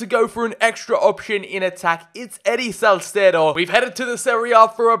we've had to go for an extra option in attack. It's Eddie Salcedo. We've headed to the Serie A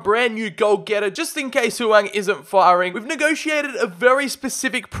for a brand new goal getter, just in case Huang isn't firing. We've negotiated a very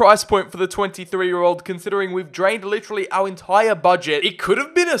specific price point for the 23-year-old, considering we've drained literally our entire budget. It could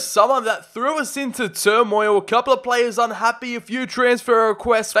have been a summer that threw us into turmoil. A couple of players unhappy, a few transfer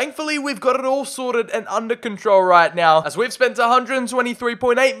requests. Thankfully, we've got it all sorted and under control right now, as we've spent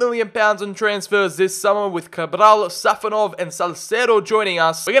 £123.8 million on transfers this summer, with Cabral, Safanov, and Salcedo joining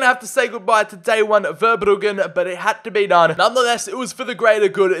us. We're going to have to say goodbye to day 1 Verbruggen, but it had to be done. Nonetheless, it was for the greater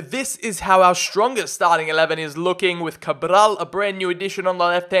good. This is how our strongest starting 11 is looking, with Cabral, a brand new addition on the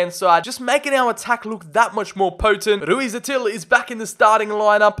left-hand side, just making our attack look that much more potent. Ruiz Atil is back in the starting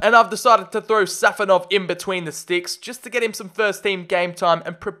lineup, and I've decided to throw Safanov in between the sticks just to get him some first-team game time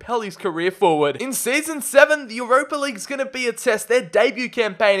and propel his career forward. In Season 7, the Europa League's going to be a test. Their debut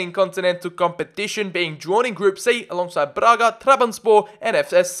campaign in continental competition, being drawn in Group C alongside Braga, Trabzonspor, and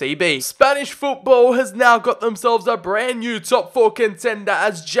FSCB. Spanish football has now got themselves a brand new top 4 contender,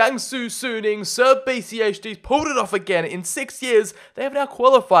 as Jiangsu Suning, Sir BCHD, pulled it off again. In 6 years, they have now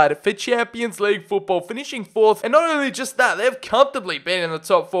qualified for Champions League football, finishing 4th, and not only just that, they've comfortably been in the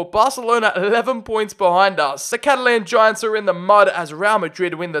top 4. Barcelona 11 points behind us. The Catalan Giants are in the mud, as Real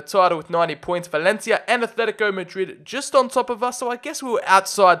Madrid win the title with 90 points. Valencia and Atletico Madrid just on top of us, so I guess we were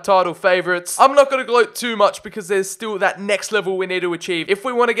outside title favourites. I'm not going to gloat too much, because there's still that next level we need to achieve if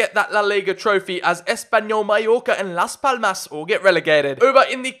we want to get that La Liga trophy, as Espanyol, Mallorca, and Las Palmas all get relegated. Over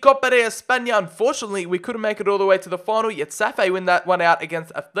in the Copa de España, unfortunately, we couldn't make it all the way to the final, yet Safe win that one out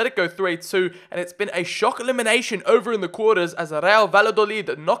against Atletico 3-2, and it's been a shock elimination over in the quarters, as Real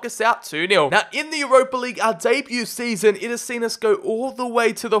Valladolid knock us out 2-0. Now, in the Europa League, our debut season, it has seen us go all the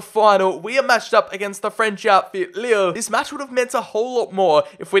way to the final. We are matched up against the French outfit Lille. This match would have meant a whole lot more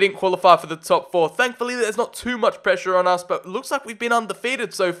if we didn't qualify for the top 4. Thankfully, there's not too much pressure on us, but it looks like we've been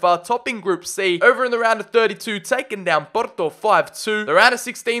undefeated so far, topping Group C. Over in the round of 32, taking down Porto 5-2. The round of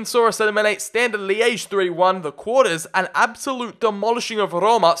 16 saw us eliminate Standard Liège 3-1. The quarters, an absolute demolishing of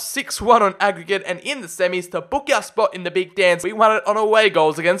Roma 6-1 on aggregate, and in the semis, to book our spot in the big dance, we won it on away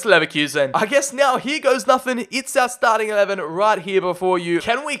goals against Leverkusen. I guess now here goes nothing. It's our starting 11 right here before you.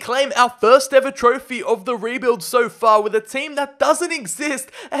 Can we claim our first ever trophy of the rebuild so far with a team that doesn't exist?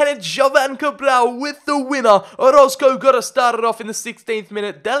 And it's Jovan Cabral with the winner. Orozco got us started off in the 16th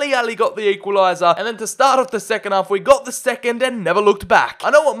minute. Dele Alli got the equaliser, and then to start off the second half, we got the second and never looked back. I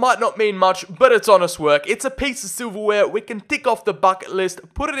know it might not mean much, but it's honest work. It's a piece of silverware we can tick off the bucket list,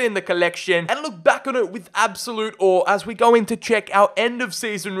 put it in the collection, and look back on it with absolute awe as we go in to check our end of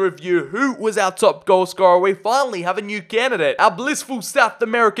season review. Who was our top goal scorer? We finally have a new candidate. Our blissful South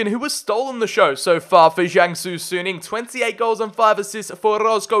American who has stolen the show so far for Jiangsu Suning. 28 goals and 5 assists for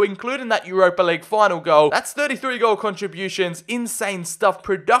Orozco, including that Europa League final goal. That's 33 goal contributions. Insane stuff.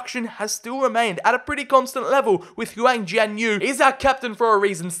 Production has still remained at a pretty constant level with Huang Jianyu. He's our captain for a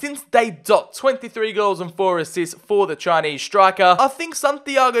reason since day dot. 23 goals and 4 assists for the Chinese striker. I think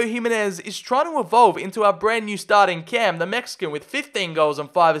Santiago Jimenez is trying to evolve into our brand new starting cam, the Mexican, with 15 goals and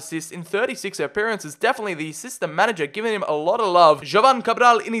 5 assists in 36 appearances. Definitely the assistant manager giving him a lot of love. Jovan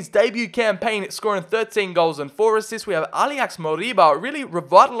Cabral in his debut campaign scoring 13 goals and 4 assists. We have Aliax Moriba really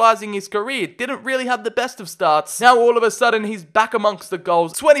revitalizing his career. Didn't really have the best of starts. Now all of a sudden he's back amongst the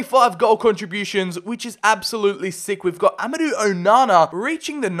goals. 25 goal contributions, which is absolutely sick. We've got Amadou Onana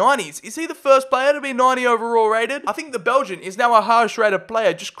reaching the 90s. Is he the first player to be 90 overall rated? I think the Belgian is now a highest rated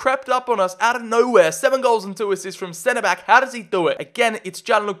player. Just crept up on us out of nowhere. 7 goals and 2 assists from centre back. How does he do it? Again, it's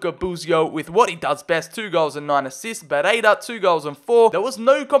Gianluca Buzio with what he does best. 2 goals and 9 assists. Bereida, 2 goals and 4. There was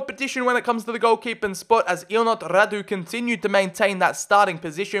no competition when it comes to the goalkeeping spot as Ilnot Radu continued to maintain that starting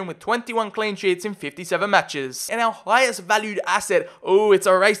position with 21 clean sheets in 57 matches. And our highest valued asset, oh, it's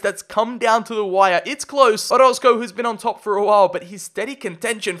a race that's come down to the wire. It's close. Orozco, who's been on top for a while, but his steady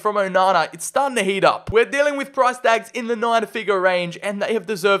contention from Onana, it's starting to heat up. We're dealing with price tags in the 9-figure range, and they have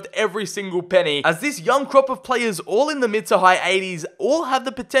deserved every single penny, as this young crop of players, all in the mid to high 80s, all have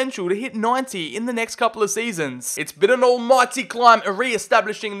the potential to hit 90 in the next couple of seasons. It's been an almighty climb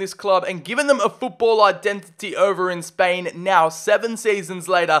re-establishing this club and giving them a football identity over in Spain. Now, 7 seasons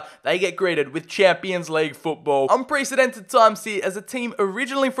later, they get greeted with Champions League football. Unprecedented times here as a team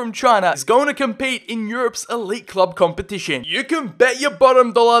originally from China is going to compete in Europe's elite club competition. You can bet your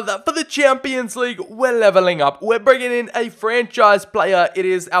bottom dollar that for the Champions League, we're leveling up. We're bringing in a franchise player. It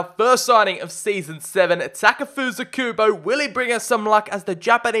is our first signing of Season 7. Takefusa Kubo. Will he bring us some luck as the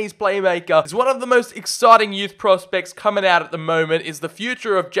Japanese playmaker is one of the most exciting youth prospects coming out at the moment, is the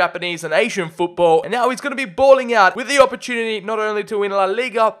future of Japanese and Asian football, and now he's going to be balling out with the opportunity not only to win La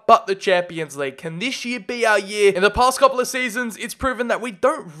Liga, but the Champions League. Can this year be our year? In the past couple of seasons, it's proven that we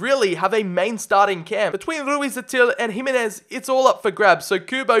don't really have a main starting camp. Between Ruiz Atil and Jimenez, it's all up for grabs, so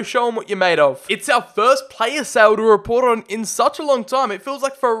Kubo, show him what you're made of. It's our first player sale to report on in such a long time. It feels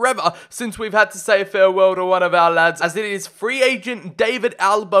like forever since we've had to say farewell to one of our lads, as it is free agent David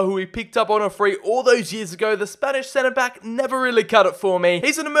Alba, who we picked up on a free all those years ago. The Spanish centre-back never really cut it for me.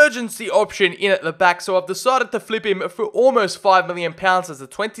 He's an emergency option in at the back, so I've decided to flip him for almost £5 million as the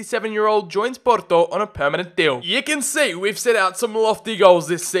 27-year-old joins Porto on a permanent deal. You can see we've set out some lofty goals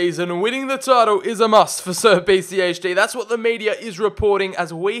this season. Winning the title is a must for Sir BCHD. That's what the media is reporting,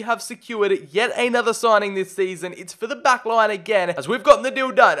 as we have secured yet another signing this season. It's for the back line again, as we've gotten the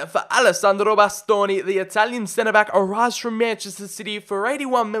deal done for Alessandro Bastoni. The Italian centre-back arrives from Manchester City for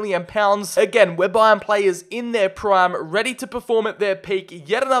 £81 million. Again, we're buying players in their prime, ready to perform at their peak.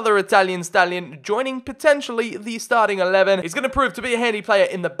 Yet another Italian stallion joining potentially the starting 11. He's going to prove to be a handy player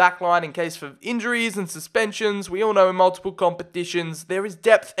in the back line in case of injuries and suspensions. We all know in multiple competitions, there is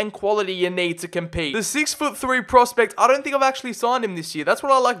depth and quality you need to compete. The 6'3" prospect, I don't think I've actually signed him this year. That's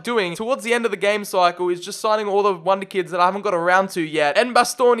what I like doing towards the end of the game cycle, is just signing all the wonder kids that I haven't got around to yet. And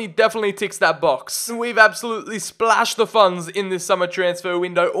Bastoni definitely ticks that box. We've absolutely splashed the funds in this summer transfer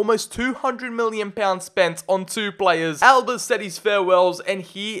window. Almost £200 million spent on 2 players. Alba's said his farewells, and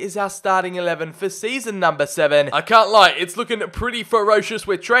here is our starting 11 for season number 7. I can't lie, it's looking pretty ferocious.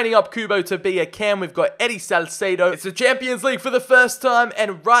 We're training up Kubo to be a cam. We've got Eddie Salcedo. It's the Champions League for the first time,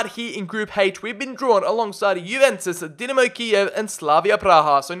 and right here in Group H, we've been drawn alongside Juventus, Dinamo Kiev, and Slavia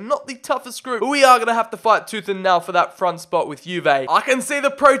Praha. So not the toughest group, but we are going to have to fight tooth and nail for that front spot with Juve. I can see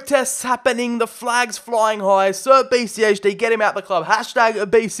the protests happening, the flags flying high. Sir BCHD, get him out the club. Hashtag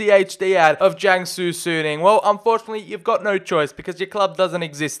BCHD ad of Jiangsu Suning. Well, unfortunately, you've got no choice because your club doesn't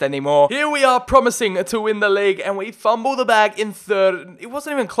exist anymore. Here we are promising pushing to win the league, and we fumble the bag in third. It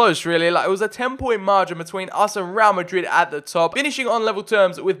wasn't even close, really. Like, it was a 10-point margin between us and Real Madrid at the top, finishing on level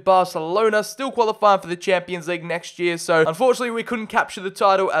terms with Barcelona, still qualifying for the Champions League next year. So unfortunately, we couldn't capture the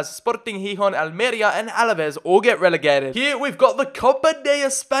title as Sporting Gijón, Almeria, and Alaves all get relegated. Here we've got the Copa de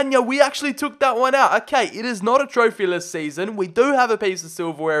España. We actually took that one out. Okay, it is not a trophyless season. We do have a piece of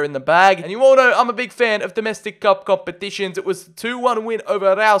silverware in the bag, and you all know I'm a big fan of domestic cup competitions. It was a 2-1 win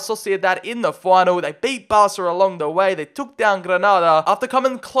over Real Sociedad in the final. They beat Barca along the way. They took down Granada. After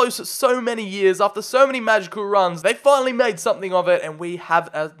coming close so many years, after so many magical runs, they finally made something of it, and we have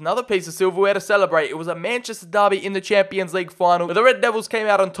another piece of silverware to celebrate. It was a Manchester derby in the Champions League final, where the Red Devils came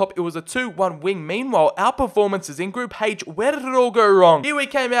out on top. It was a 2-1 win. Meanwhile, our performances in Group H, where did it all go wrong? Here we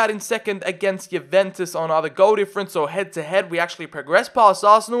came out in second against Juventus on either goal difference or head-to-head. We actually progressed past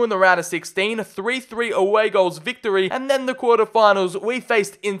Arsenal in the round of 16, 3-3 away goals victory, and then the quarterfinals, we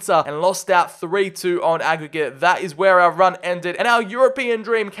faced Inter and lost out 3-2 on aggregate. That is where our run ended, and our European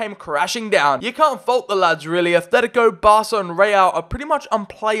dream came crashing down. You can't fault the lads, really. Atletico, Barca, and Real are pretty much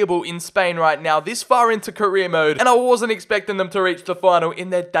unplayable in Spain right now, this far into career mode, and I wasn't expecting them to reach the final in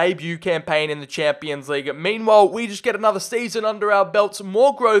their debut campaign in the Champions League. Meanwhile, we just get another season under our belts,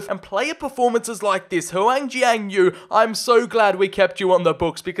 more growth, and player performances like this. Huang Jiangyu, I'm so glad we kept you on the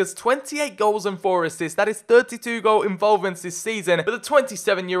books, because 28 goals and 4 assists, that is 32 goal involvements this season. With a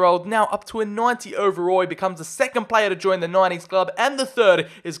 27-year-old now up to a 90 overall, he becomes the second player to join the 90s club, and the third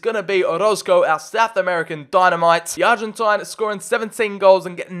is going to be Orozco, our South American dynamite. The Argentine scoring 17 goals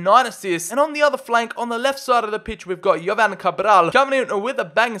and getting 9 assists, and on the other flank, on the left side of the pitch, we've got Jovan Cabral coming in with a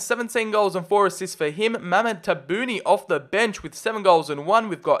bang, 17 goals and 4 assists for him. Mamed Tabouni off the bench with 7 goals and 1.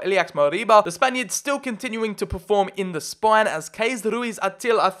 We've got Eliax Moriba, the Spaniard, still continuing to perform in the spine, as Kais Ruiz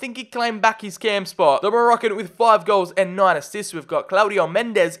Atil, I think he claimed back his cam spot. The Moroccan with 5 goals and 9 assists. We've got Claudio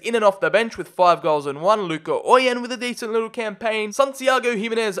Mendez in and off the bench with 5 goals and 1. Luca Oyen with a decent little campaign. Santiago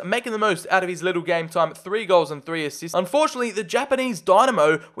Jimenez making the most out of his little game time, 3 goals and 3 assists. Unfortunately, the Japanese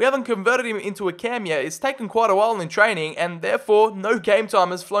Dynamo, we haven't converted him into a cam yet. It's taken quite a while in training, and therefore no game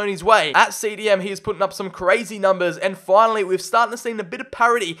time has flown his way. At CDM, he is putting up some crazy numbers, and finally we've started to see a bit of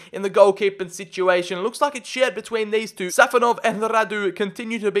parity in the goalkeeping situation. Looks like it's shared between these two. Safanov and Radu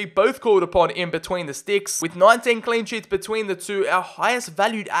continue to be both called upon in between the sticks. With 19 clean sheets between the two, our highest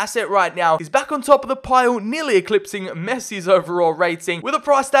valued asset right now is back on top of the pile, nearly eclipsing Messi's overall rating with a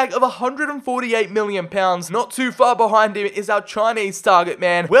price tag of £148 million. Not too far behind him is our Chinese target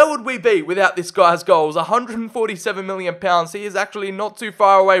man. Where would we be without this guy's goals? £147 million. He is actually not too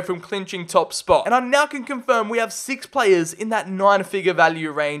far away from clinching top spot. And I now can confirm we have 6 players in that 9-figure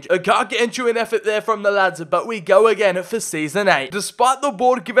value range. A gargantuan effort there from the lads, but we go again for Season 8. Despite the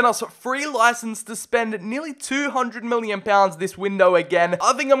board giving us free license to spend nearly £200 million this window again,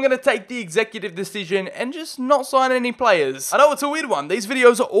 I think I'm going to take the executive decision and just not sign any players. I know it's a weird one. These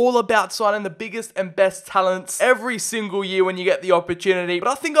videos are all about signing the biggest and best talents every single year when you get the opportunity, but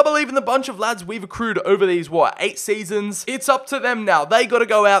I believe in the bunch of lads we've accrued over these, 8 seasons? It's up to them now. They got to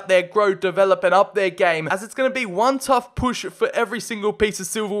go out there, grow, develop, and up their game, as it's going to be one tough push for every single piece of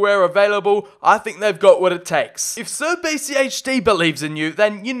silverware available. I think they've got what it takes. If Sir BCHD believes in you,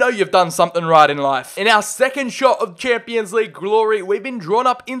 then you know you've done something right in life. In our second shot of Champions League glory, we've been drawn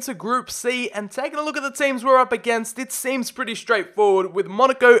up into Group C, and taking a look at the teams we're up against, it seems pretty straightforward. With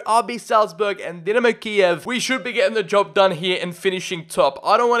Monaco, RB Salzburg, and Dynamo Kiev, we should be getting the job done here and finishing top.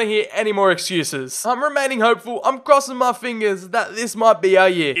 I don't want to hear any more excuses. I'm remaining hopeful. I'm crossing my fingers that this might be our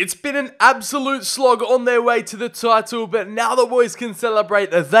year. It's been an absolute slog on their way to the title, but now the boys can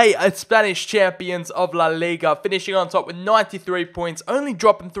celebrate that they are Spanish champions of La Liga, finishing on top with 93 points, only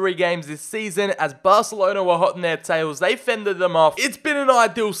dropping 3 games this season as Barcelona were hot in their tails. They fended them off. It's been an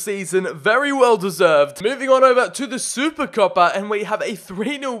ideal season, very well deserved. Moving on over to the Super Copa, and we have a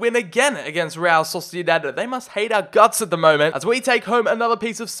 3-0 win again against Real Sociedad. They must hate our guts at the moment as we take home another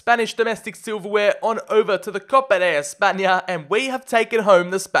piece of Spanish domestic silverware on over to the Copa de España, and we have taken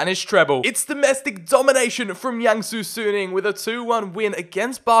home the Spanish treble. It's domestic domination from Jiangsu Suning with a 2-1 win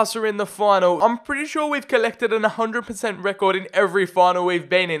against Barca in the final. I'm pretty sure we've collected an 100% record in every final we've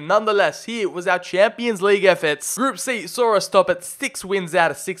been in. Nonetheless, here was our Champions League efforts. Group C saw us stop at 6 wins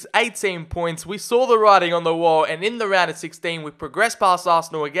out of 6, 18 points. We saw the writing on the wall, and in the round of 16, we progressed past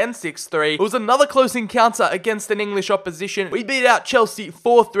Arsenal again 6-3. It was another close encounter against an English opposition. We beat out Chelsea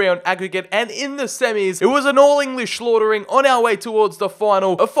 4-3 on aggregate, and in the semis, it was an all-English slaughtering on our way towards the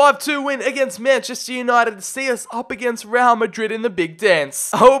final. A 5-2 win against Manchester United to see us up against Real Madrid in the big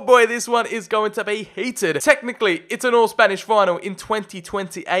dance. Oh boy, this one is going to be heated. Technically, it's an all-Spanish final in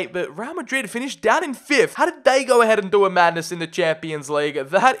 2028, but Real Madrid finished down in 5th. How did they go ahead and do a madness in the Champions League?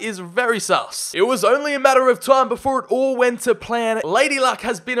 That is very very sus. It was only a matter of time before it all went to plan. Lady Luck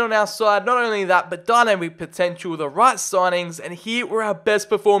has been on our side, not only that, but dynamic potential, the right signings, and here were our best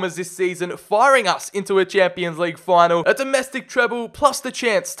performers this season, firing us into a Champions League final, a domestic treble, plus the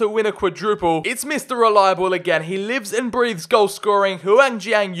chance to win a quadruple. It's Mr. Reliable again. He lives and breathes goal scoring. Huang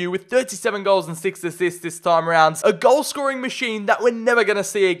Jiangyu with 37 goals and 6 assists this time around. A goal scoring machine that we're never going to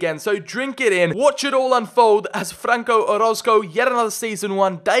see again, so drink it in. Watch it all unfold as Franco Orozco, yet another season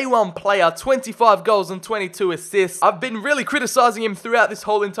 1, day 1 player, 25 goals and 22 assists. I've been really criticizing him throughout this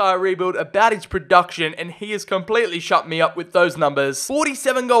whole entire rebuild about his production, and he has completely shut me up with those numbers.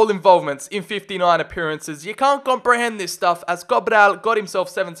 47 goal involvements in 59 appearances. You can't comprehend this stuff, as Cabral got himself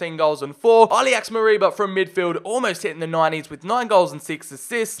 17 goals and 4. Aliax Mariba from midfield almost hitting the 90s with 9 goals and 6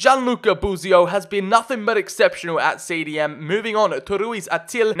 assists. Gianluca Buzio has been nothing but exceptional at CDM. Moving on to Ruiz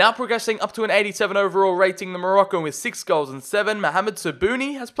Atil, now progressing up to an 87 overall rating, the Moroccan with 6 goals and 7. Mohamed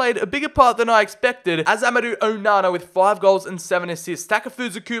Sabuni has played a bigger part than I expected, as Amadou Onana with 5 goals and 7 assists.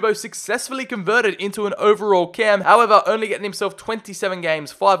 Takafusa Kubo successfully converted into an overall cam, however only getting himself 27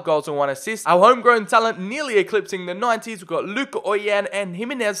 games, 5 goals and 1 assist. Our homegrown talent nearly eclipsing the 90s. We've got Luke Oyen and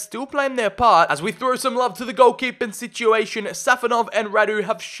Jimenez still playing their part. As we throw some love to the goalkeeping situation, Safanov and Radu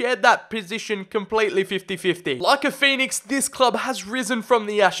have shared that position completely 50-50. Like a phoenix, this club has risen from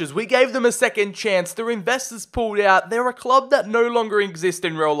the ashes. We gave them a second chance. Their investors pulled out. They're a club that no longer exists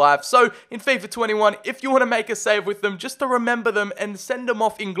in real life. So in FIFA 21, if you want to make a save with them, just to remember them and send them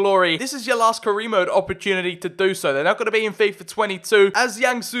off in glory, this is your last career mode opportunity to do so. They're not going to be in FIFA 22, as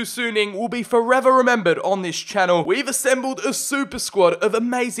Jiangsu Suning will be forever remembered on this channel. We've assembled a super squad of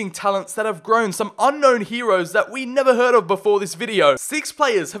amazing talents that have grown, some unknown heroes that we never heard of before this video. 6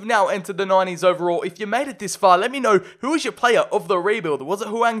 players have now entered the 90s overall. If you made it this far, let me know who is your player of the rebuild. Was it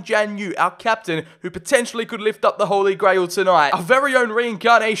Huang Jiangyu, our captain, who potentially could lift up the Holy Grail tonight? Our very own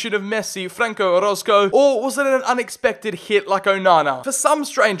reincarnation of Messi, Franco Orozco, or was it an unexpected hit like Onana? For some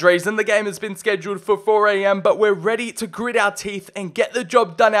strange reason, the game has been scheduled for 4 AM, but we're ready to grit our teeth and get the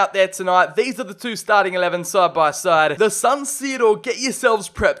job done out there tonight. These are the 2 starting 11 side by side. The San Siro, get yourselves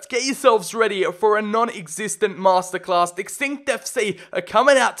prepped, get yourselves ready for a non-existent masterclass. Extinct FC are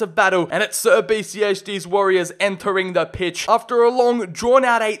coming out to battle, and it's Sir BCHD's Warriors entering the pitch. After a long,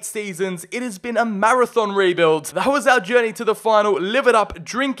 drawn-out 8 seasons, it has been a marathon rebuild. That was our journey to the final. Live it up,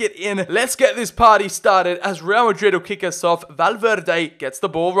 drink it in. Let's get this party started as Real Madrid will kick us off. Valverde gets the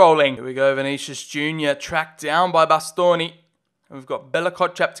ball rolling. Here we go, Vinicius Jr. tracked down by Bastoni. And we've got Bella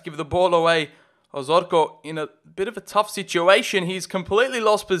Kotchap to give the ball away. Ozorko in a bit of a tough situation. He's completely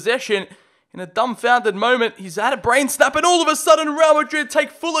lost possession. In a dumbfounded moment, he's had a brain snap, and all of a sudden, Real Madrid take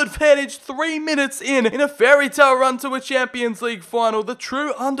full advantage 3 minutes in a fairy tale run to a Champions League final. The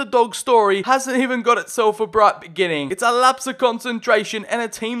true underdog story hasn't even got itself a bright beginning. It's a lapse of concentration, and a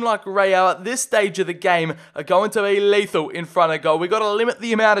team like Real at this stage of the game are going to be lethal in front of goal. We got to limit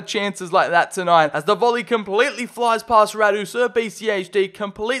the amount of chances like that tonight, as the volley completely flies past Radu. Sir BCHD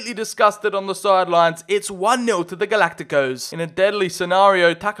completely disgusted on the sidelines. It's 1-0 to the Galacticos. In a deadly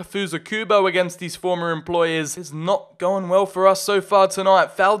scenario, Takafusa Kubo against his former employers is not going well for us so far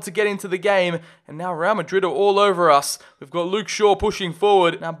tonight. Failed to get into the game, and now Real Madrid are all over us. We've got Luke Shaw pushing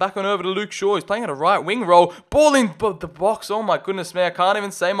forward. Now back on over to Luke Shaw. He's playing at a right wing role. Ball in the box. Oh my goodness me, I can't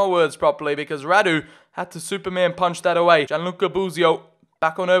even say my words properly because Radu had to Superman punch that away. Gianluca Buzio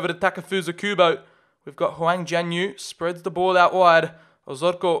back on over to Takafusa Kubo. We've got Huang Jiangyu, spreads the ball out wide.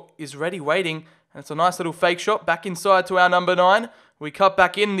 Ozorko is ready, waiting, and it's a nice little fake shot back inside to our number 9. We cut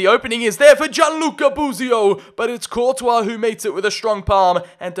back in. The opening is there for Gianluca Buzio, but it's Courtois who meets it with a strong palm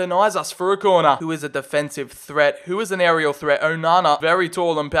and denies us for a corner. Who is a defensive threat? Who is an aerial threat? Onana, very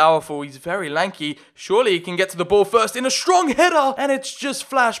tall and powerful. He's very lanky. Surely he can get to the ball first in a strong header, and it's just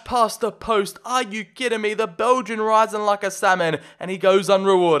flashed past the post. Are you kidding me? The Belgian rising like a salmon, and he goes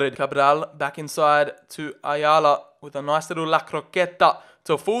unrewarded. Cabral back inside to Ayala with a nice little La Croqueta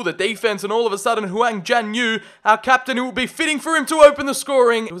to fool the defense, and all of a sudden Huang Jiangyu, our captain, who will be fitting for him to open the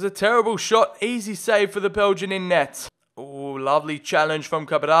scoring. It was a terrible shot. Easy save for the Belgian in net. Oh, lovely challenge from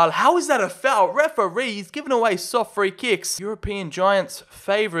Cabral. How is that a foul? Referee, he's giving away soft free kicks. European Giants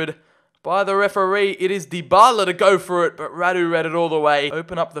favoured by the referee. It is Dybala to go for it, but Radu read it all the way.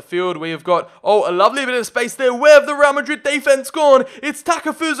 Open up the field. We have got, oh, a lovely bit of space there. Where have the Real Madrid defense gone? It's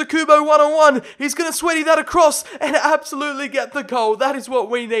Takafusa Kubo one-on-one. He's going to sweaty that across and absolutely get the goal. That is what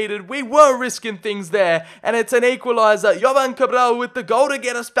we needed. We were risking things there, and it's an equaliser. Jovan Cabral with the goal to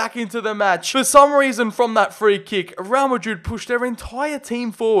get us back into the match. For some reason, from that free kick, Real Madrid pushed their entire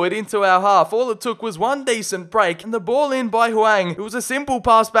team forward into our half. All it took was one decent break, and the ball in by Huang. It was a simple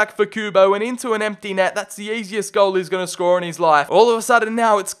pass back for Kubo, Kubo and into an empty net. That's the easiest goal he's going to score in his life. All of a sudden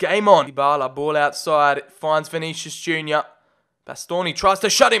now it's game on. Dybala, ball outside, finds Vinicius Jr. Bastoni tries to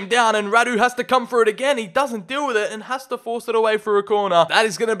shut him down and Radu has to come for it again. He doesn't deal with it and has to force it away for a corner. That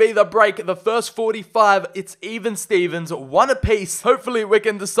is going to be the break. The first 45, it's even Stevens, one apiece. Hopefully we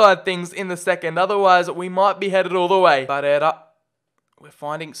can decide things in the second. Otherwise, we might be headed all the way. Barrera, we're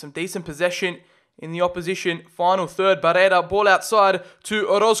finding some decent possession in the opposition final third. Barrera, ball outside to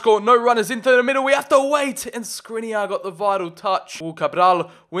Orozco. No runners into the middle. We have to wait. And Skriniar got the vital touch.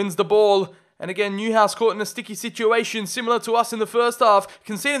 Cabral wins the ball. And again, Newhouse caught in a sticky situation similar to us in the first half.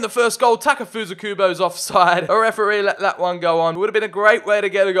 Conceding the first goal, Takafusa Kubo's offside. A referee let that one go on. Would have been a great way to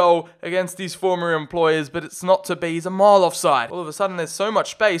get a goal against his former employers, but it's not to be. He's a mile offside. All of a sudden, there's so much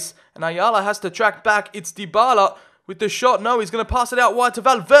space, and Ayala has to track back. It's Dybala with the shot. No, he's going to pass it out wide to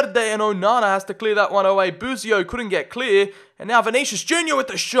Valverde, and Onana has to clear that one away. Buzio couldn't get clear. And now Vinicius Jr. with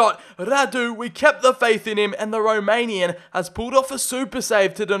the shot. Radu, we kept the faith in him, and the Romanian has pulled off a super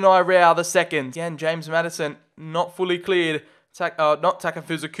save to deny Real the second. Again, James Maddison not fully cleared. Not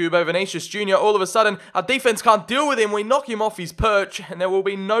Takafusa Kubo, Vinicius Jr. All of a sudden, our defense can't deal with him. We knock him off his perch, and there will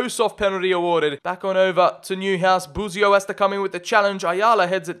be no soft penalty awarded. Back on over to Newhouse. Buzio has to come in with the challenge. Ayala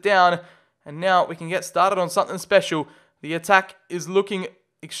heads it down, and now we can get started on something special. The attack is looking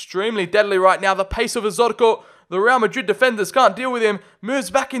extremely deadly right now. The pace of Azorco. The Real Madrid defenders can't deal with him. Moves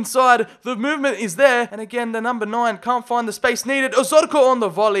back inside. The movement is there. And again, the number 9 can't find the space needed. Azorco on the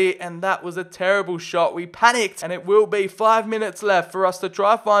volley. And that was a terrible shot. We panicked. And it will be 5 minutes left for us to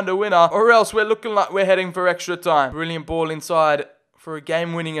try find a winner. Or else we're looking like we're heading for extra time. Brilliant ball inside for a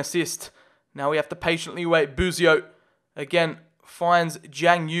game-winning assist. Now we have to patiently wait. Buzio again finds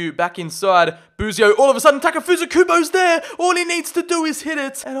Jiang Yu back inside. Buzio, all of a sudden, Takafusa Kubo's there. All he needs to do is hit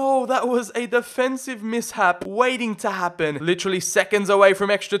it. And oh, that was a defensive mishap waiting to happen. Literally seconds away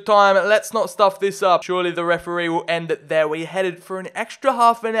from extra time. Let's not stuff this up. Surely the referee will end it there. We headed for an extra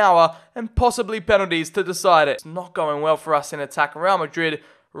half an hour and possibly penalties to decide it. It's not going well for us in attack. Real Madrid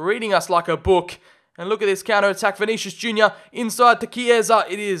reading us like a book. And look at this counter-attack. Vinicius Jr. inside to Chiesa.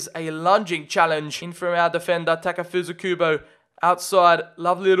 It is a lunging challenge in from our defender, Takafusa Kubo. Outside,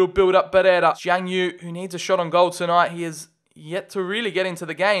 lovely little build-up Barrera. Jiang Yu, who needs a shot on goal tonight. He is yet to really get into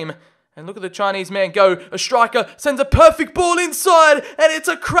the game. And look at the Chinese man go. A striker sends a perfect ball inside. And it's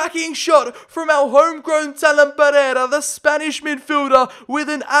a cracking shot from our homegrown talent Barrera, the Spanish midfielder, with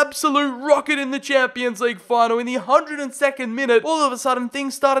an absolute rocket in the Champions League final. In the 102nd minute, all of a sudden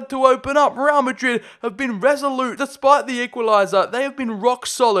things started to open up. Real Madrid have been resolute despite the equaliser. They have been rock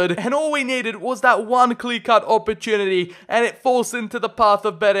solid. And all we needed was that one clear-cut opportunity. And it falls into the path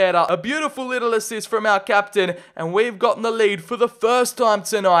of Barrera. A beautiful little assist from our captain. And we've gotten the lead for the first time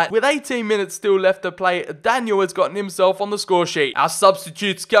tonight. With 18 minutes still left to play, Daniel has gotten himself on the score sheet. Our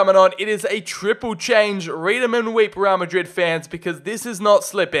substitutes coming on. It is a triple change. Read them and weep, Real Madrid fans, because this is not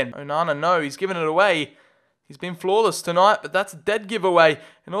slipping. Onana, no, he's giving it away. He's been flawless tonight, but that's a dead giveaway.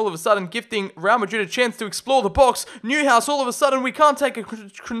 And all of a sudden, gifting Real Madrid a chance to explore the box. Newhouse, all of a sudden, we can't take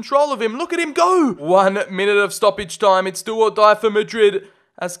control of him. Look at him go. 1 minute of stoppage time. It's do or die for Madrid.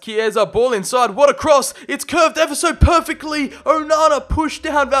 As Chiesa, ball inside, what a cross, it's curved ever so perfectly, Onana pushed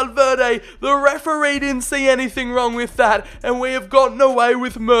down Valverde, the referee didn't see anything wrong with that, and we have gotten away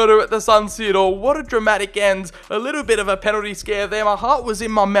with murder at the San Siro. What a dramatic end, a little bit of a penalty scare there, my heart was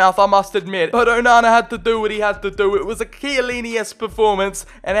in my mouth, I must admit, but Onana had to do what he had to do. It was a Chiellini-esque performance,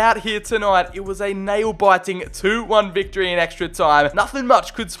 and out here tonight, it was a nail-biting 2-1 victory in extra time. Nothing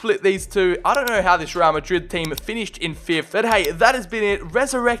much could split these two. I don't know how this Real Madrid team finished in 5th, but hey, that has been it.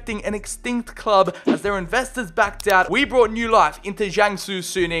 Resurrecting an extinct club as their investors backed out. We brought new life into Jiangsu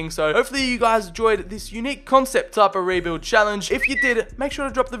Suning. So hopefully you guys enjoyed this unique concept type of rebuild challenge. If you did, make sure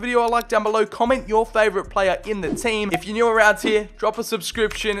to drop the video a like down below. Comment your favorite player in the team. If you're new around here, drop a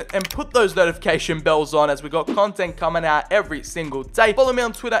subscription and put those notification bells on as we got content coming out every single day. Follow me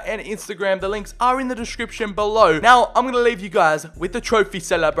on Twitter and Instagram. The links are in the description below. Now, I'm going to leave you guys with the trophy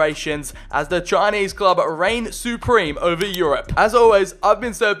celebrations as the Chinese club reign supreme over Europe. As always, I've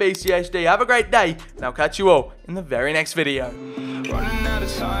been Sir BCHD. Have a great day, and I'll catch you all in the very next video. Running out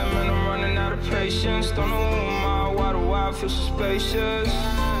of time and I'm running out of patience. Don't know why the wild feels so spacious.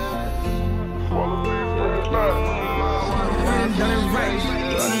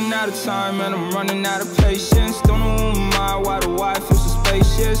 Running out of time and I'm running out of patience. Don't know why the wild feels so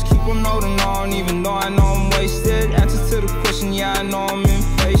spacious. Keep on holding on even though I know I'm wasted. Answers to the question, yeah, I know I'm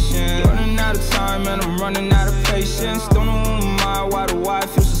impatient. Running out of time and I'm running out of patience. Don't know why the wild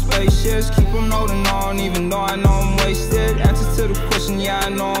feels so spacious. Keep on holding on even though I know I'm wasted. Answers to the question, yeah, I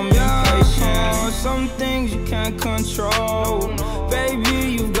know I'm impatient. Some things you can't control,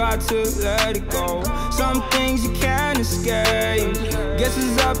 baby, you've got hard to let it go. Some things you can't escape. Guess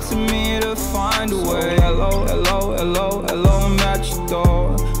it's up to me to find a way. Hello, hello, hello, hello, I'm at your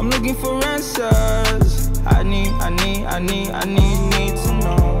door. I'm looking for answers. I need to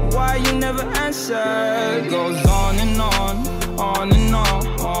know why you never answer. It goes on and on, on and on.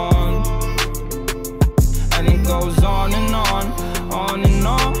 And it goes on and on, on and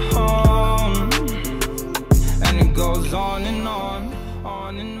on. And it goes on and on,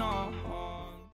 on and on.